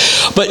next role.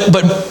 But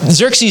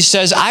Xerxes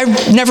says, I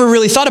never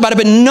really thought about it,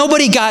 but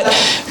nobody got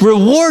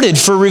rewarded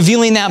for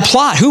revealing that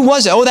plot. Who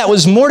was it? Oh, that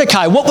was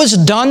Mordecai. What was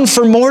done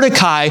for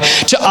Mordecai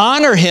to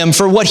honor him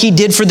for what he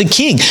did for the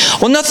king?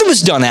 Well, nothing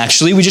was done,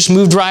 actually. We just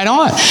moved right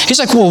on. He's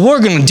like, well,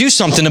 we're going to do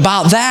something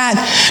about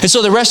that. And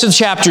so the rest of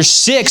chapter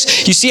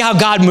 6, you see how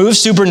God moves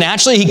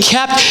supernaturally. He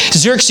kept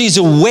Xerxes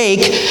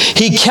awake.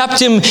 He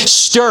kept him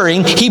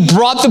stirring. He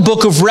brought the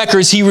book of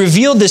records. He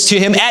revealed this to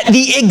him at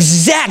the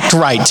exact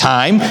right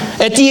time.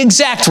 At the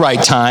exact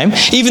right time.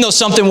 Even though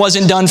something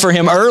wasn't done for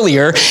him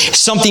earlier,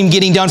 something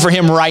getting done for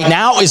him right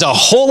now is a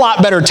whole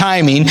lot better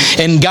timing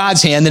in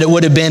God's hand than it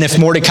would have been if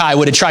Mordecai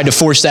would have tried to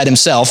force that that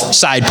himself,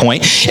 side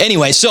point.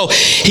 Anyway, so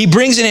he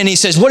brings it in and he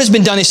says, what has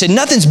been done? He said,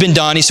 nothing's been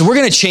done. He said, we're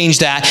going to change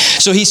that.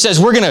 So he says,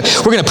 we're going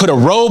to put a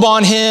robe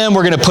on him.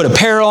 We're going to put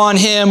apparel on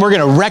him. We're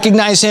going to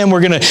recognize him.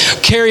 We're going to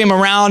carry him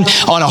around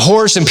on a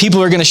horse, and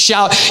people are going to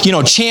shout,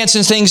 chants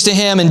and things to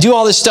him and do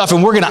all this stuff,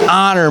 and we're going to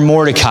honor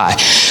Mordecai.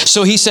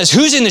 So he says,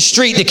 who's in the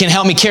street that can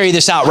help me carry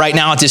this out right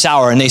now at this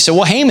hour? And they said,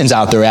 well, Haman's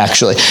out there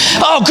actually.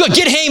 Oh, good,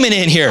 get Haman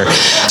in here.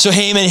 So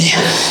Haman,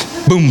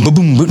 boom, boom,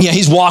 boom, boom. Yeah,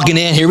 he's walking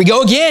in. Here we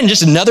go again.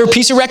 Just another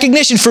piece of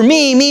recognition for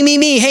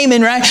me,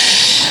 Haman, right?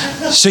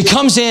 So he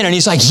comes in and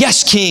he's like,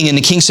 yes, king. And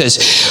the king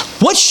says,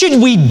 what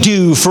should we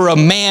do for a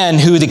man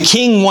who the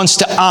king wants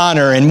to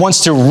honor and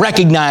wants to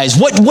recognize?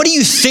 What do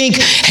you think,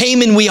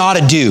 Haman, we ought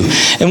to do?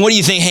 And what do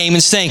you think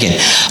Haman's thinking?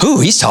 Ooh,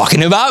 he's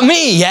talking about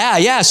me.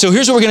 Yeah. So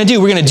here's what we're going to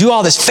do. We're going to do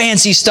all this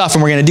fancy stuff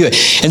and we're going to do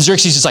it. And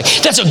Xerxes is like,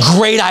 that's a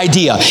great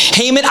idea.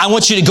 Haman, I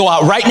want you to go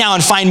out right now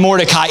and find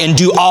Mordecai and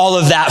do all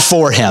of that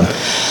for him.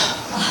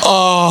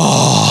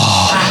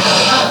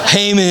 Oh,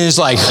 Haman is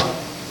like,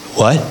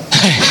 what?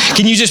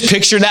 Can you just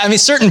picture that? I mean,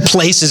 certain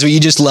places where you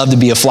just love to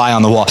be a fly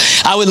on the wall.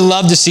 I would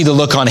love to see the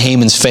look on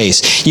Haman's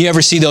face. You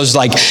ever see those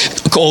like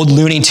old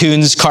Looney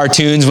Tunes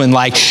cartoons when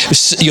like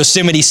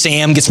Yosemite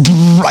Sam gets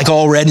like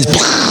all red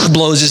and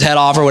blows his head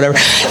off or whatever?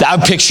 I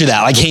would picture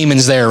that, like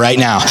Haman's there right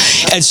now.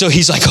 And so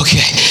he's like, okay.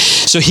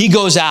 So he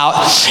goes out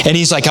and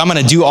he's like, I'm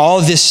going to do all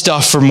of this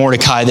stuff for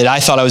Mordecai that I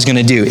thought I was going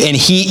to do. And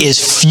he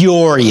is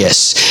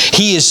furious.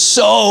 He is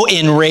so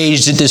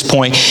enraged at this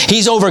point.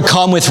 He's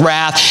overcome with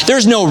wrath.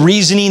 There's no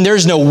reasoning.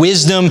 There's no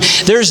wisdom.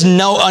 There's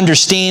no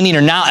understanding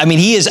or not. I mean,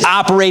 he is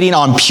operating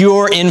on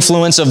pure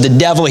influence of the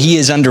devil. He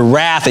is under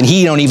wrath and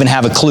he don't even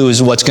have a clue as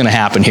to what's going to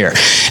happen here.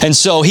 And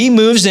so he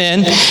moves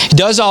in,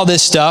 does all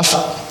this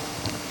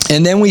stuff.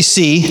 And then we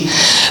see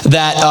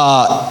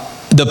that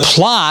the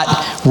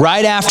plot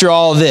right after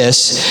all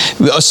this,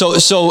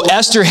 so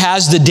Esther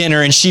has the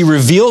dinner and she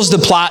reveals the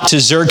plot to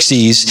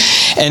Xerxes.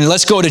 And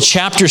let's go to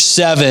chapter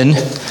 7,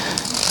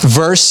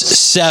 verse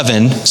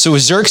 7. So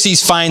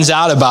Xerxes finds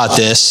out about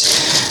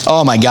this.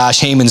 Oh my gosh,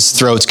 Haman's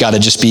throat's got to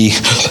just be,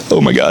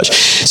 oh my gosh.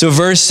 So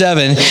verse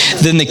 7,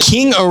 then the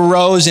king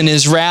arose in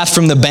his wrath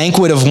from the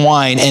banquet of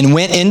wine and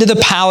went into the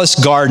palace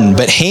garden.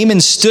 But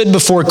Haman stood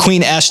before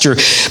Queen Esther,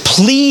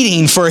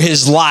 pleading for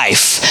his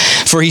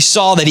life, for he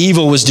saw that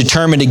evil was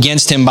determined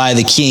against him by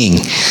the king.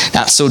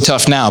 Not so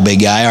tough now,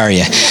 big guy, are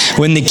you?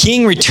 When the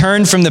king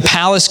returned from the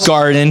palace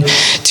garden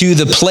to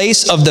the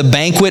place of the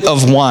banquet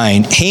of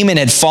wine, Haman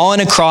had fallen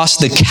across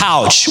the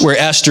couch where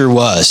Esther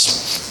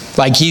was.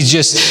 Like he's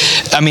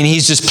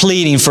just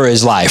pleading for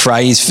his life,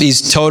 right?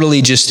 He's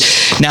totally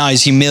now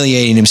he's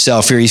humiliating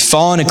himself here. He's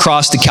fallen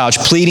across the couch,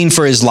 pleading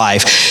for his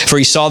life, for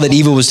he saw that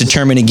evil was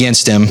determined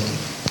against him.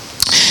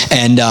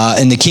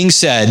 And the king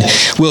said,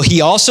 will he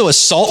also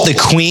assault the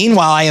queen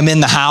while I am in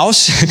the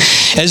house?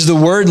 As the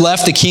word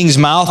left the king's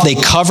mouth, they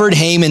covered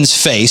Haman's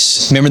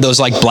face. Remember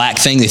those like black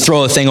things? They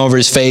throw a thing over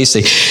his face.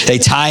 They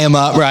tie him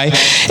up, right?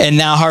 And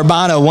now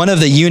Harbana, one of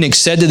the eunuchs,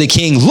 said to the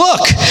king,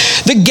 look,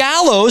 the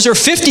gallows are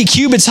 50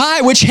 cubits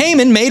high, which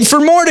Haman made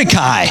for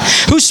Mordecai,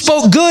 who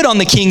spoke good on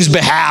the king's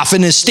behalf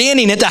and is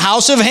standing at the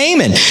house of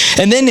Haman.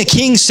 And then the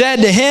king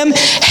said to him,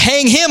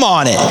 hang him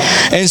on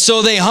it. And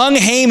so they hung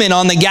Haman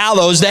on the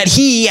gallows that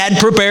he had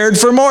prepared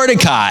for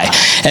Mordecai.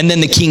 And then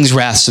the king's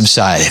wrath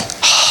subsided.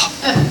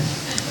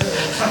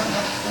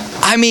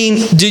 I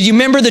mean, do you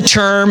remember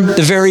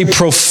the very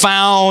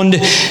profound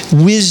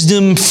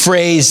wisdom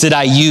phrase that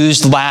I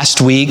used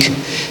last week?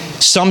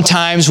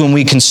 Sometimes when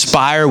we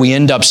conspire, we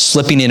end up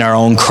slipping in our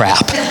own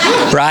crap,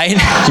 right?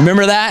 You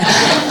remember that?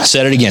 I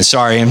said it again,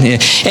 sorry.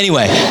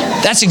 Anyway,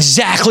 that's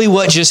exactly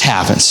what just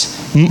happens.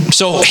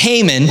 So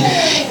Haman,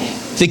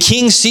 the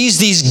king sees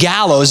these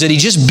gallows that he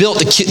just built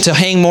to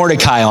hang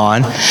Mordecai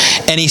on,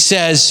 and he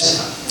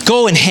says,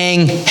 go and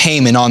hang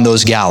Haman on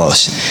those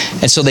gallows.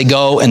 And so they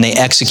go and they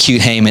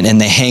execute Haman and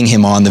they hang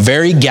him on the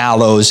very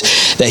gallows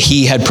that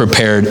he had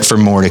prepared for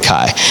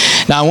Mordecai.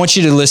 Now I want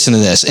you to listen to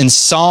this. In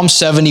Psalm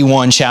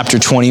 71, chapter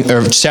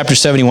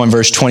 71,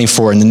 verse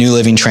 24 in the New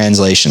Living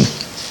Translation.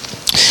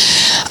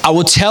 I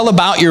will tell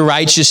about your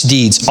righteous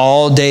deeds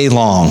all day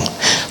long,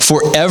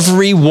 for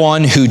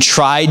everyone who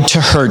tried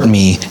to hurt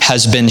me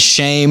has been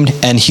shamed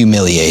and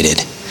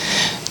humiliated.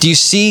 Do you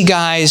see,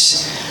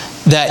 guys,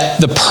 that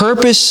the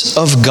purpose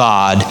of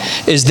God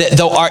is that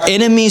though our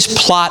enemies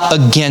plot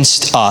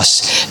against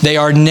us, they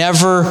are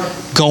never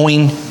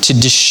going to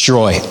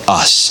destroy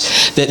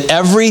us. That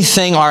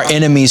everything our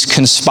enemies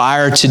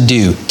conspire to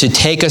do, to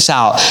take us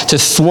out, to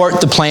thwart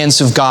the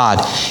plans of God,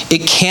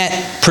 it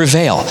can't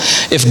prevail.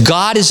 If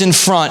God is in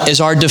front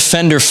as our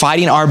defender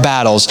fighting our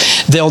battles,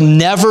 they'll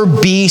never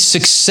be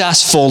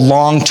successful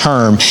long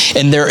term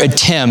in their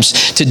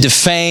attempts to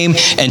defame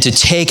and to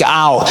take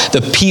out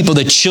the people,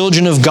 the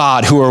children of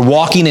God who are walking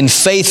walking in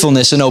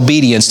faithfulness and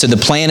obedience to the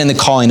plan and the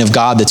calling of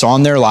God that's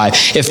on their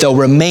life, if they'll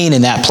remain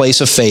in that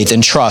place of faith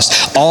and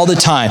trust all the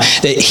time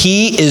that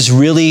He is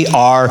really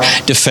our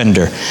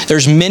defender.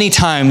 There's many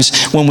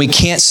times when we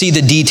can't see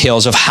the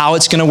details of how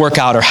it's going to work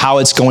out or how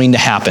it's going to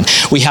happen.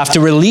 We have to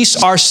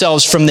release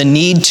ourselves from the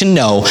need to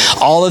know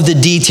all of the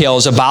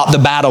details about the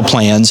battle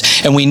plans,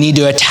 and we need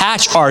to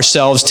attach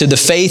ourselves to the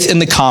faith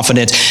and the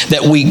confidence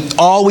that we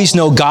always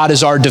know God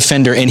is our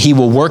defender and He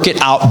will work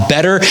it out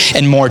better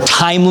and more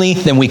timely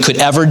than we could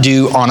ever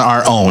do on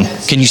our own.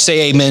 Can you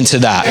say amen to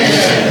that?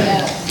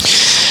 Amen.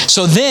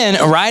 So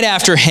then, right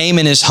after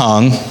Haman is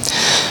hung,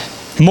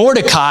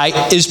 Mordecai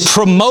is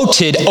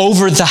promoted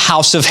over the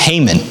house of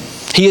Haman.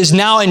 He is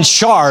now in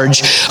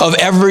charge of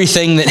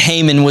everything that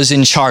Haman was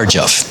in charge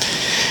of.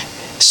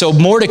 So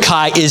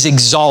Mordecai is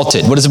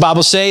exalted. What does the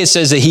Bible say? It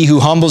says that he who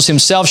humbles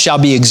himself shall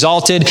be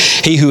exalted.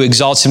 He who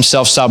exalts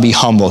himself shall be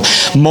humbled.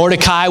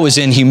 Mordecai was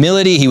in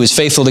humility. He was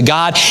faithful to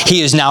God.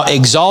 He is now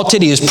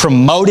exalted. He is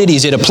promoted.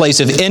 He's at a place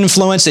of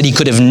influence that he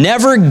could have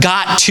never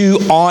got to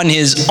on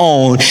his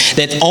own.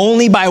 That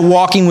only by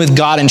walking with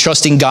God and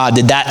trusting God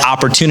did that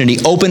opportunity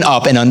open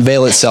up and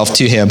unveil itself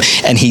to him.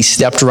 And he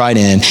stepped right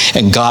in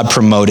and God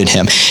promoted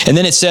him. And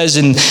then it says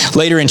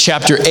later in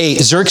chapter 8,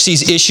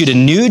 Xerxes issued a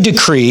new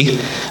decree.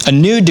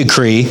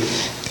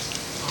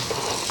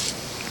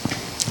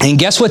 And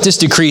guess what this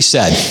decree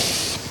said?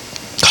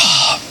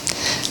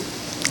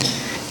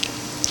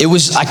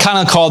 I kind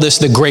of call this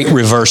the great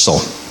reversal.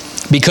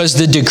 Because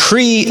the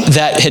decree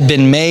that had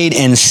been made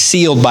and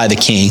sealed by the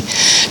king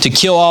to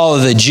kill all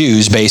of the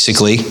Jews,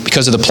 basically,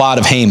 because of the plot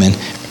of Haman,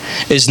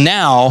 is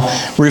now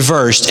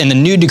reversed, and the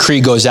new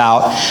decree goes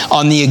out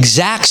on the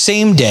exact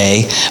same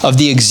day of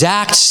the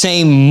exact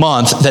same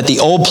month that the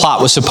old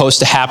plot was supposed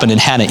to happen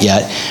and hadn't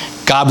yet.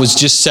 God was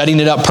just setting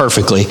it up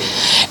perfectly.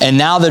 And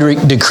now the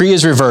decree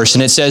is reversed,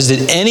 and it says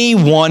that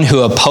anyone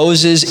who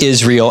opposes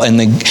Israel and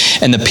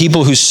the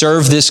people who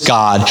serve this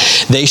God,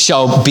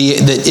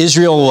 that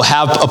Israel will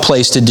have a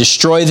place to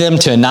destroy them,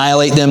 to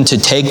annihilate them, to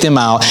take them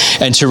out,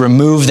 and to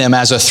remove them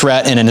as a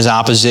threat and as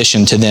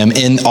opposition to them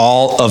in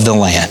all of the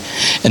land.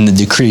 And the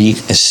decree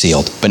is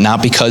sealed, but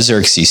not because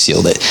Xerxes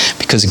sealed it,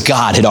 because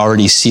God had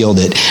already sealed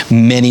it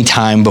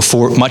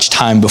much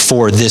time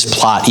before this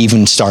plot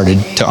even started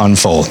to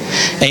unfold.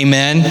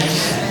 Amen.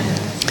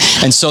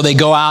 And so they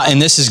go out,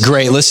 and this is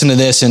great. Listen to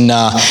this in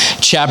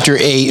chapter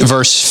 8,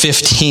 verse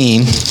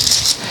 15.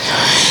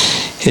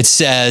 It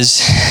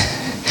says,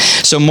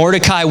 "So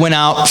Mordecai went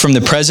out from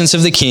the presence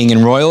of the king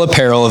in royal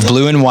apparel of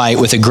blue and white,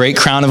 with a great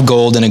crown of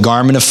gold and a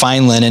garment of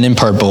fine linen and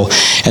purple.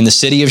 And the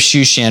city of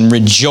Shushan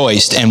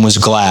rejoiced and was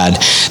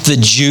glad. The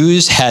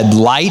Jews had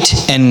light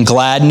and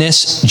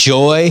gladness,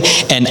 joy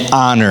and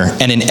honor.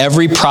 And in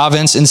every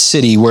province and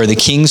city where the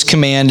king's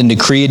command and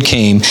decree had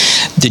came,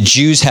 the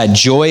Jews had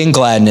joy and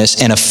gladness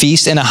and a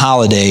feast and a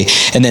holiday.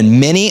 And then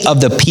many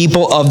of the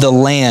people of the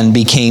land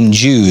became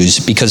Jews,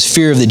 because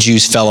fear of the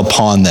Jews fell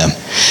upon them."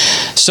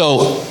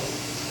 So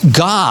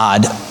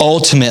God,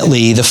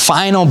 ultimately, the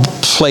final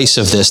place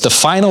of this, the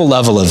final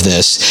level of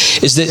this,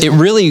 is that it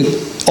really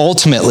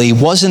ultimately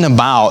wasn't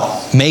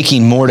about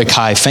making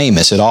Mordecai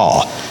famous at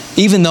all.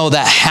 Even though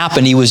that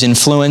happened, he was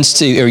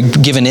influenced, or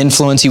given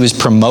influence, he was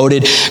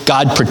promoted.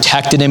 God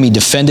protected him, he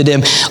defended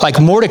him. Like,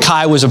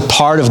 Mordecai was a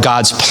part of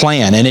God's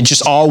plan, and it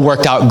just all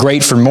worked out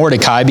great for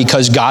Mordecai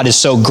because God is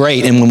so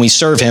great, and when we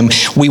serve him,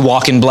 we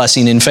walk in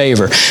blessing and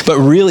favor. But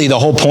really, the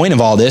whole point of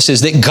all this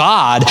is that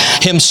God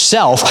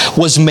himself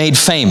was made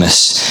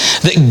famous,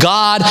 that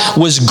God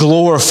was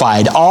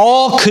glorified.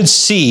 All could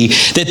see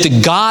that the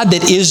God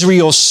that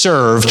Israel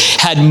served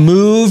had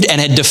moved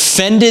and had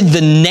defended the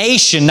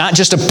nation, not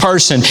just a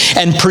person,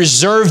 and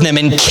preserved them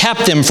and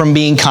kept them from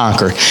being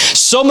conquered.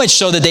 So much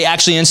so that they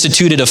actually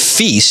instituted a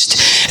feast.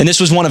 And this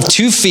was one of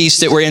two feasts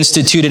that were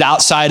instituted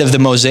outside of the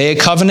Mosaic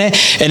covenant.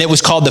 And it was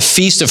called the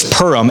Feast of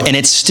Purim. And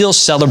it's still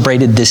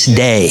celebrated this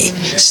day.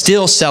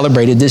 Still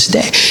celebrated this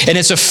day. And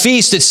it's a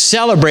feast that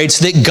celebrates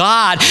that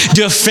God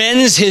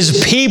defends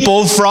his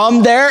people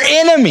from their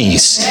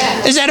enemies.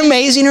 Is that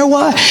amazing or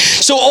what?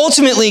 So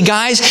ultimately,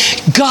 guys,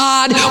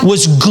 God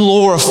was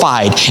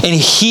glorified. And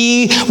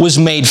he was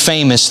made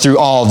famous through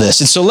all this.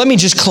 And so let me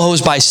just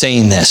close by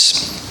saying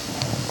this.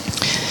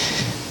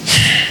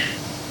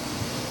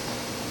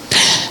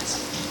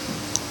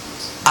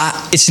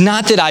 It's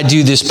not that I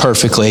do this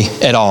perfectly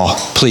at all,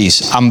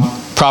 please. I'm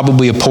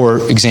probably a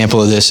poor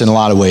example of this in a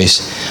lot of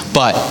ways.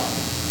 But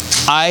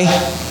I'm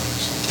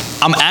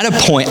at a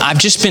point, I've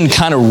just been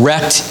kind of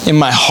wrecked in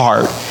my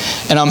heart.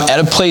 And I'm at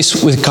a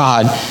place with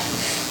God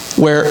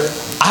where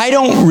I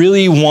don't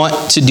really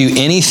want to do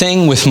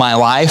anything with my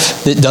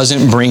life that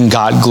doesn't bring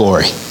God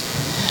glory.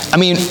 I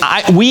mean,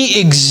 we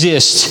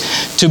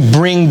exist to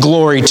bring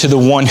glory to the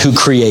one who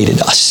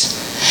created us.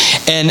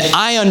 And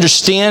I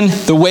understand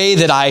the way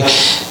that I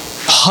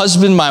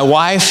husband my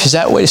wife. Is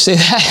that a way to say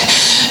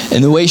that?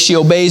 And the way she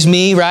obeys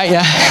me, right?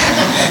 Yeah.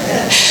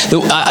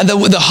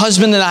 The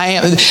husband that I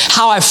am,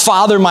 how I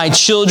father my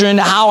children,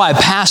 how I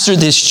pastor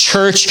this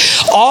church.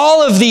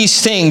 All of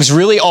these things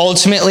really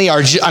ultimately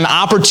are an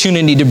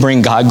opportunity to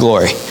bring God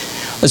glory.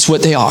 That's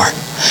what they are.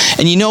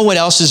 And you know what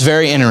else is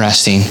very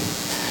interesting?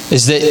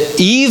 Is that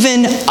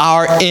even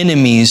our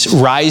enemies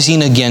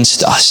rising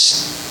against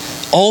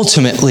us,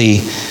 ultimately,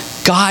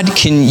 God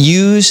can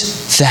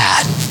use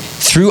that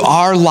through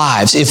our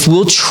lives, if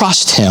we'll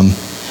trust Him,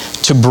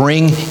 to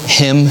bring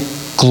Him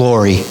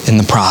glory in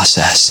the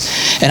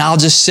process. And I'll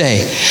just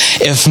say,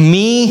 if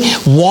me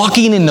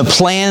walking in the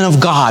plan of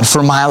God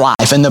for my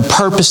life and the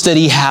purpose that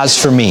He has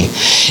for me,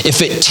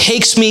 if it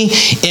takes me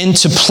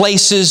into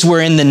places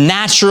where in the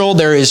natural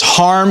there is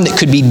harm that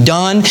could be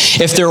done,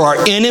 if there are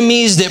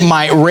enemies that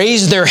might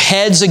raise their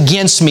heads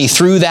against me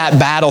through that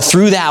battle,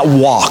 through that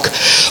walk,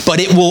 but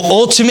it will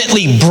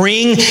ultimately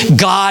bring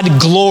God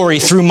glory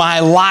through my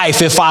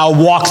life if I'll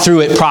walk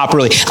through it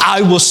properly,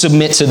 I will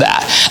submit to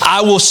that.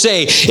 I will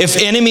say, if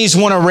enemies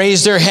want to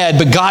raise their head,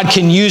 but God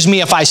can use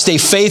me if I stay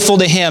faithful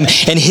to Him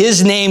and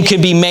His name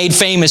can be made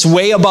famous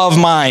way above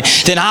mine,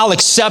 then I'll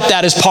accept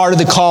that as part of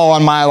the call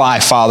on my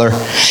life, Father.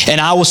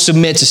 And I will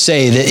submit to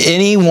say that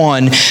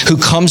anyone who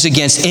comes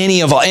against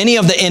any of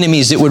the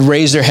enemies that would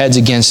raise their heads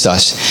against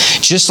us,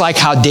 just like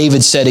how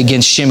David said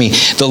against Shimei,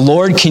 the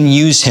Lord can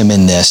use him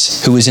in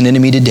this, who is an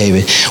enemy to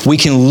David. We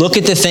can look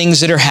at the things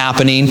that are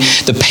happening.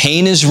 The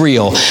pain is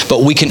real,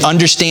 but we can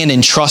understand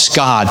and trust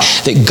God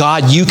that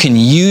God, you can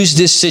use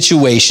this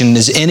situation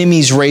as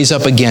enemies raise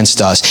up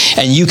against us,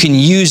 and you can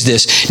use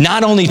this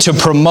not only to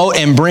promote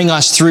and bring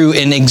us through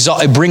and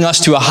bring us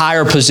to a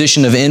higher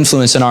position of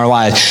influence in our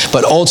lives,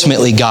 but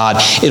ultimately, God,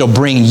 it'll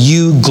bring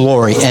you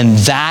glory, and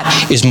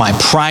that is my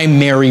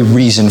primary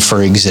reason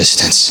for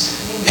existence.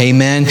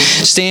 Amen.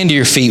 Stand to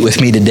your feet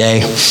with me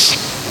today.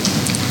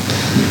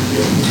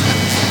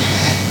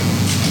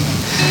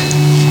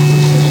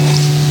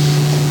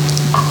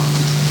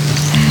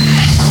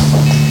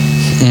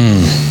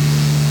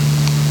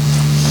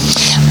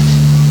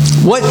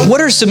 What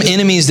are some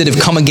enemies that have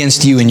come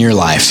against you in your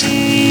life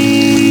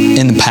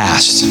in the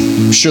past?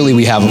 Surely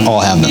we all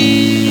have them.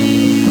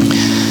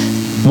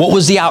 What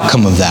was the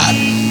outcome of that?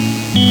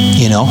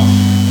 You know?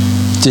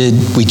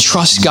 Did we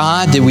trust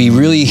God? Did we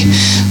really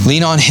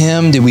lean on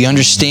Him? Did we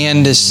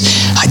understand this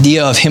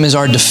idea of Him as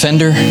our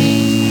defender?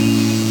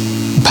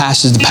 The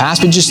past is the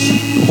past, but just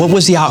what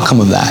was the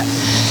outcome of that?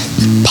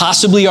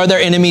 Possibly are there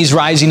enemies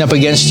rising up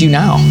against you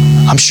now?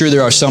 I'm sure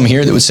there are some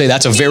here that would say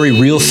that's a very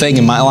real thing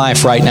in my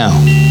life right now.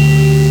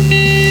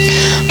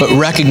 But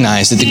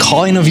recognize that the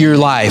calling of your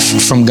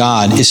life from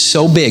God is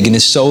so big and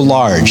is so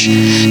large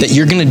that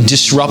you're going to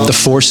disrupt the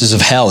forces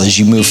of hell as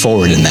you move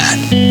forward in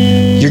that.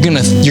 You're going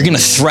to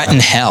threaten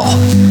hell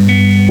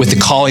with the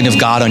calling of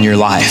God on your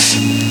life.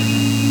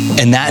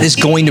 And that is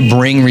going to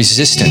bring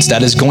resistance.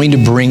 That is going to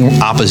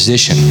bring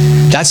opposition.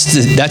 That's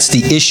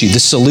the issue. The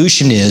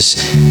solution is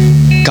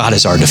God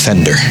is our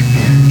defender.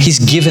 He's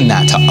given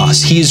that to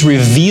us. He has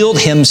revealed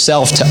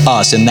Himself to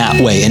us in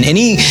that way. And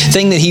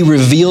anything that He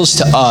reveals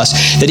to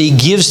us, that He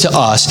gives to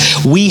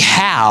us, we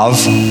have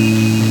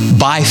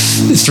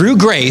through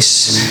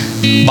grace,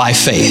 by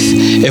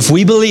faith. If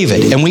we believe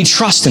it and we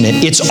trust in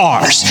it, it's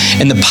ours.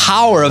 And the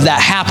power of that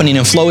happening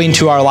and flowing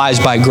to our lives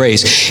by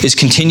grace is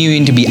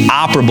continuing to be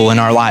operable in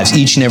our lives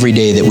each and every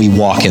day that we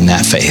walk in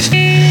that faith.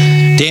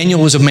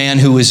 Daniel was a man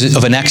who was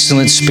of an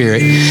excellent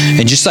spirit.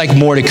 And just like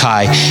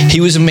Mordecai,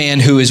 he was a man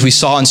who, as we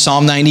saw in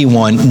Psalm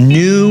 91,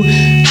 knew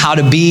how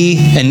to be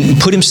and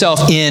put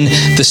himself in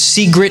the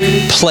secret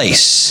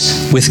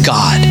place with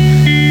God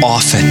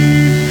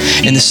often.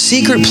 And the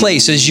secret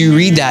place, as you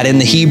read that in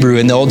the Hebrew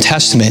in the Old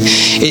Testament,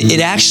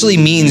 it actually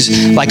means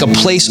like a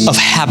place of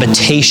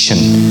habitation.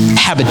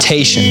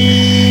 Habitation.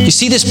 You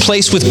see this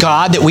place with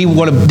God that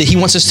He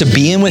wants us to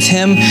be in with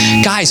Him?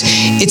 Guys,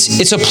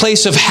 it's a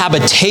place of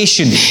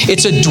habitation.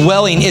 It's a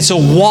dwelling. It's a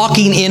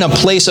walking in a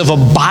place of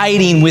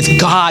abiding with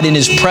God in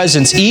His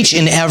presence each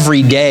and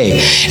every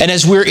day. And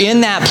as we're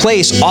in that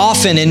place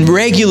often and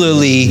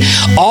regularly,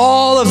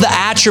 all of the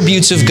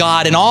attributes of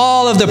God and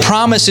all of the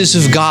promises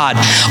of God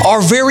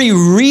are very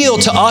real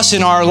to us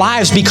in our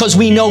lives because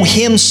we know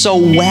Him so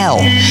well.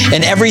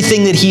 And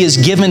everything that He has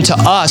given to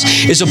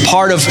us is a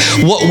part of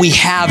what we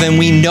have, and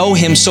we know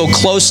Him so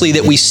closely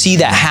that we see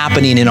that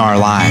happening in our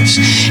lives.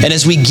 And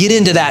as we get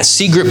into that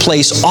secret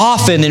place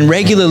often and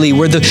regularly,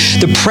 where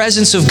the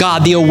presence of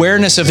God, the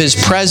awareness of His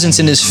presence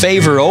and His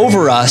favor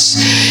over us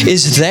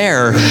is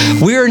there,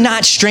 we are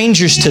not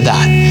strangers to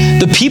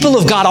that. The people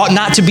of God ought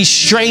not to be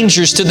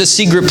strangers to the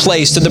secret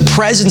place, to the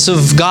presence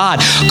of God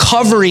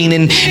covering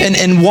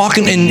and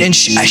walking and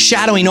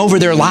shadowing over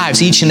their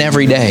lives each and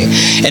every day.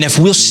 And if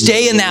we'll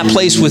stay in that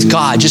place with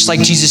God, just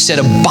like Jesus said,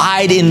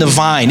 abide in the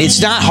vine.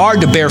 It's not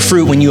hard to bear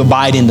fruit when you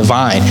abide in the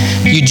vine.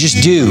 You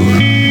just do.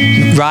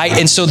 Right?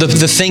 And so the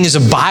thing is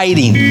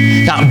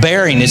abiding, not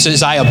bearing. It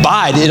says, I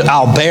abide,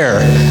 I'll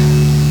bear.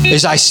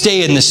 As I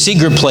stay in the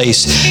secret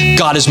place,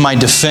 God is my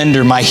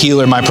defender, my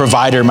healer, my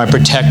provider, my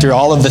protector.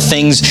 All of the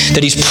things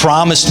that He's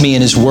promised me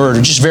in His Word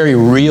are just very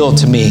real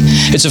to me.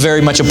 It's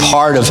very much a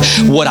part of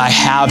what I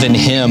have in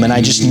Him. And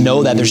I just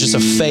know that there's just a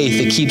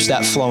faith that keeps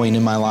that flowing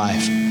in my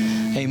life.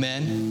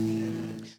 Amen.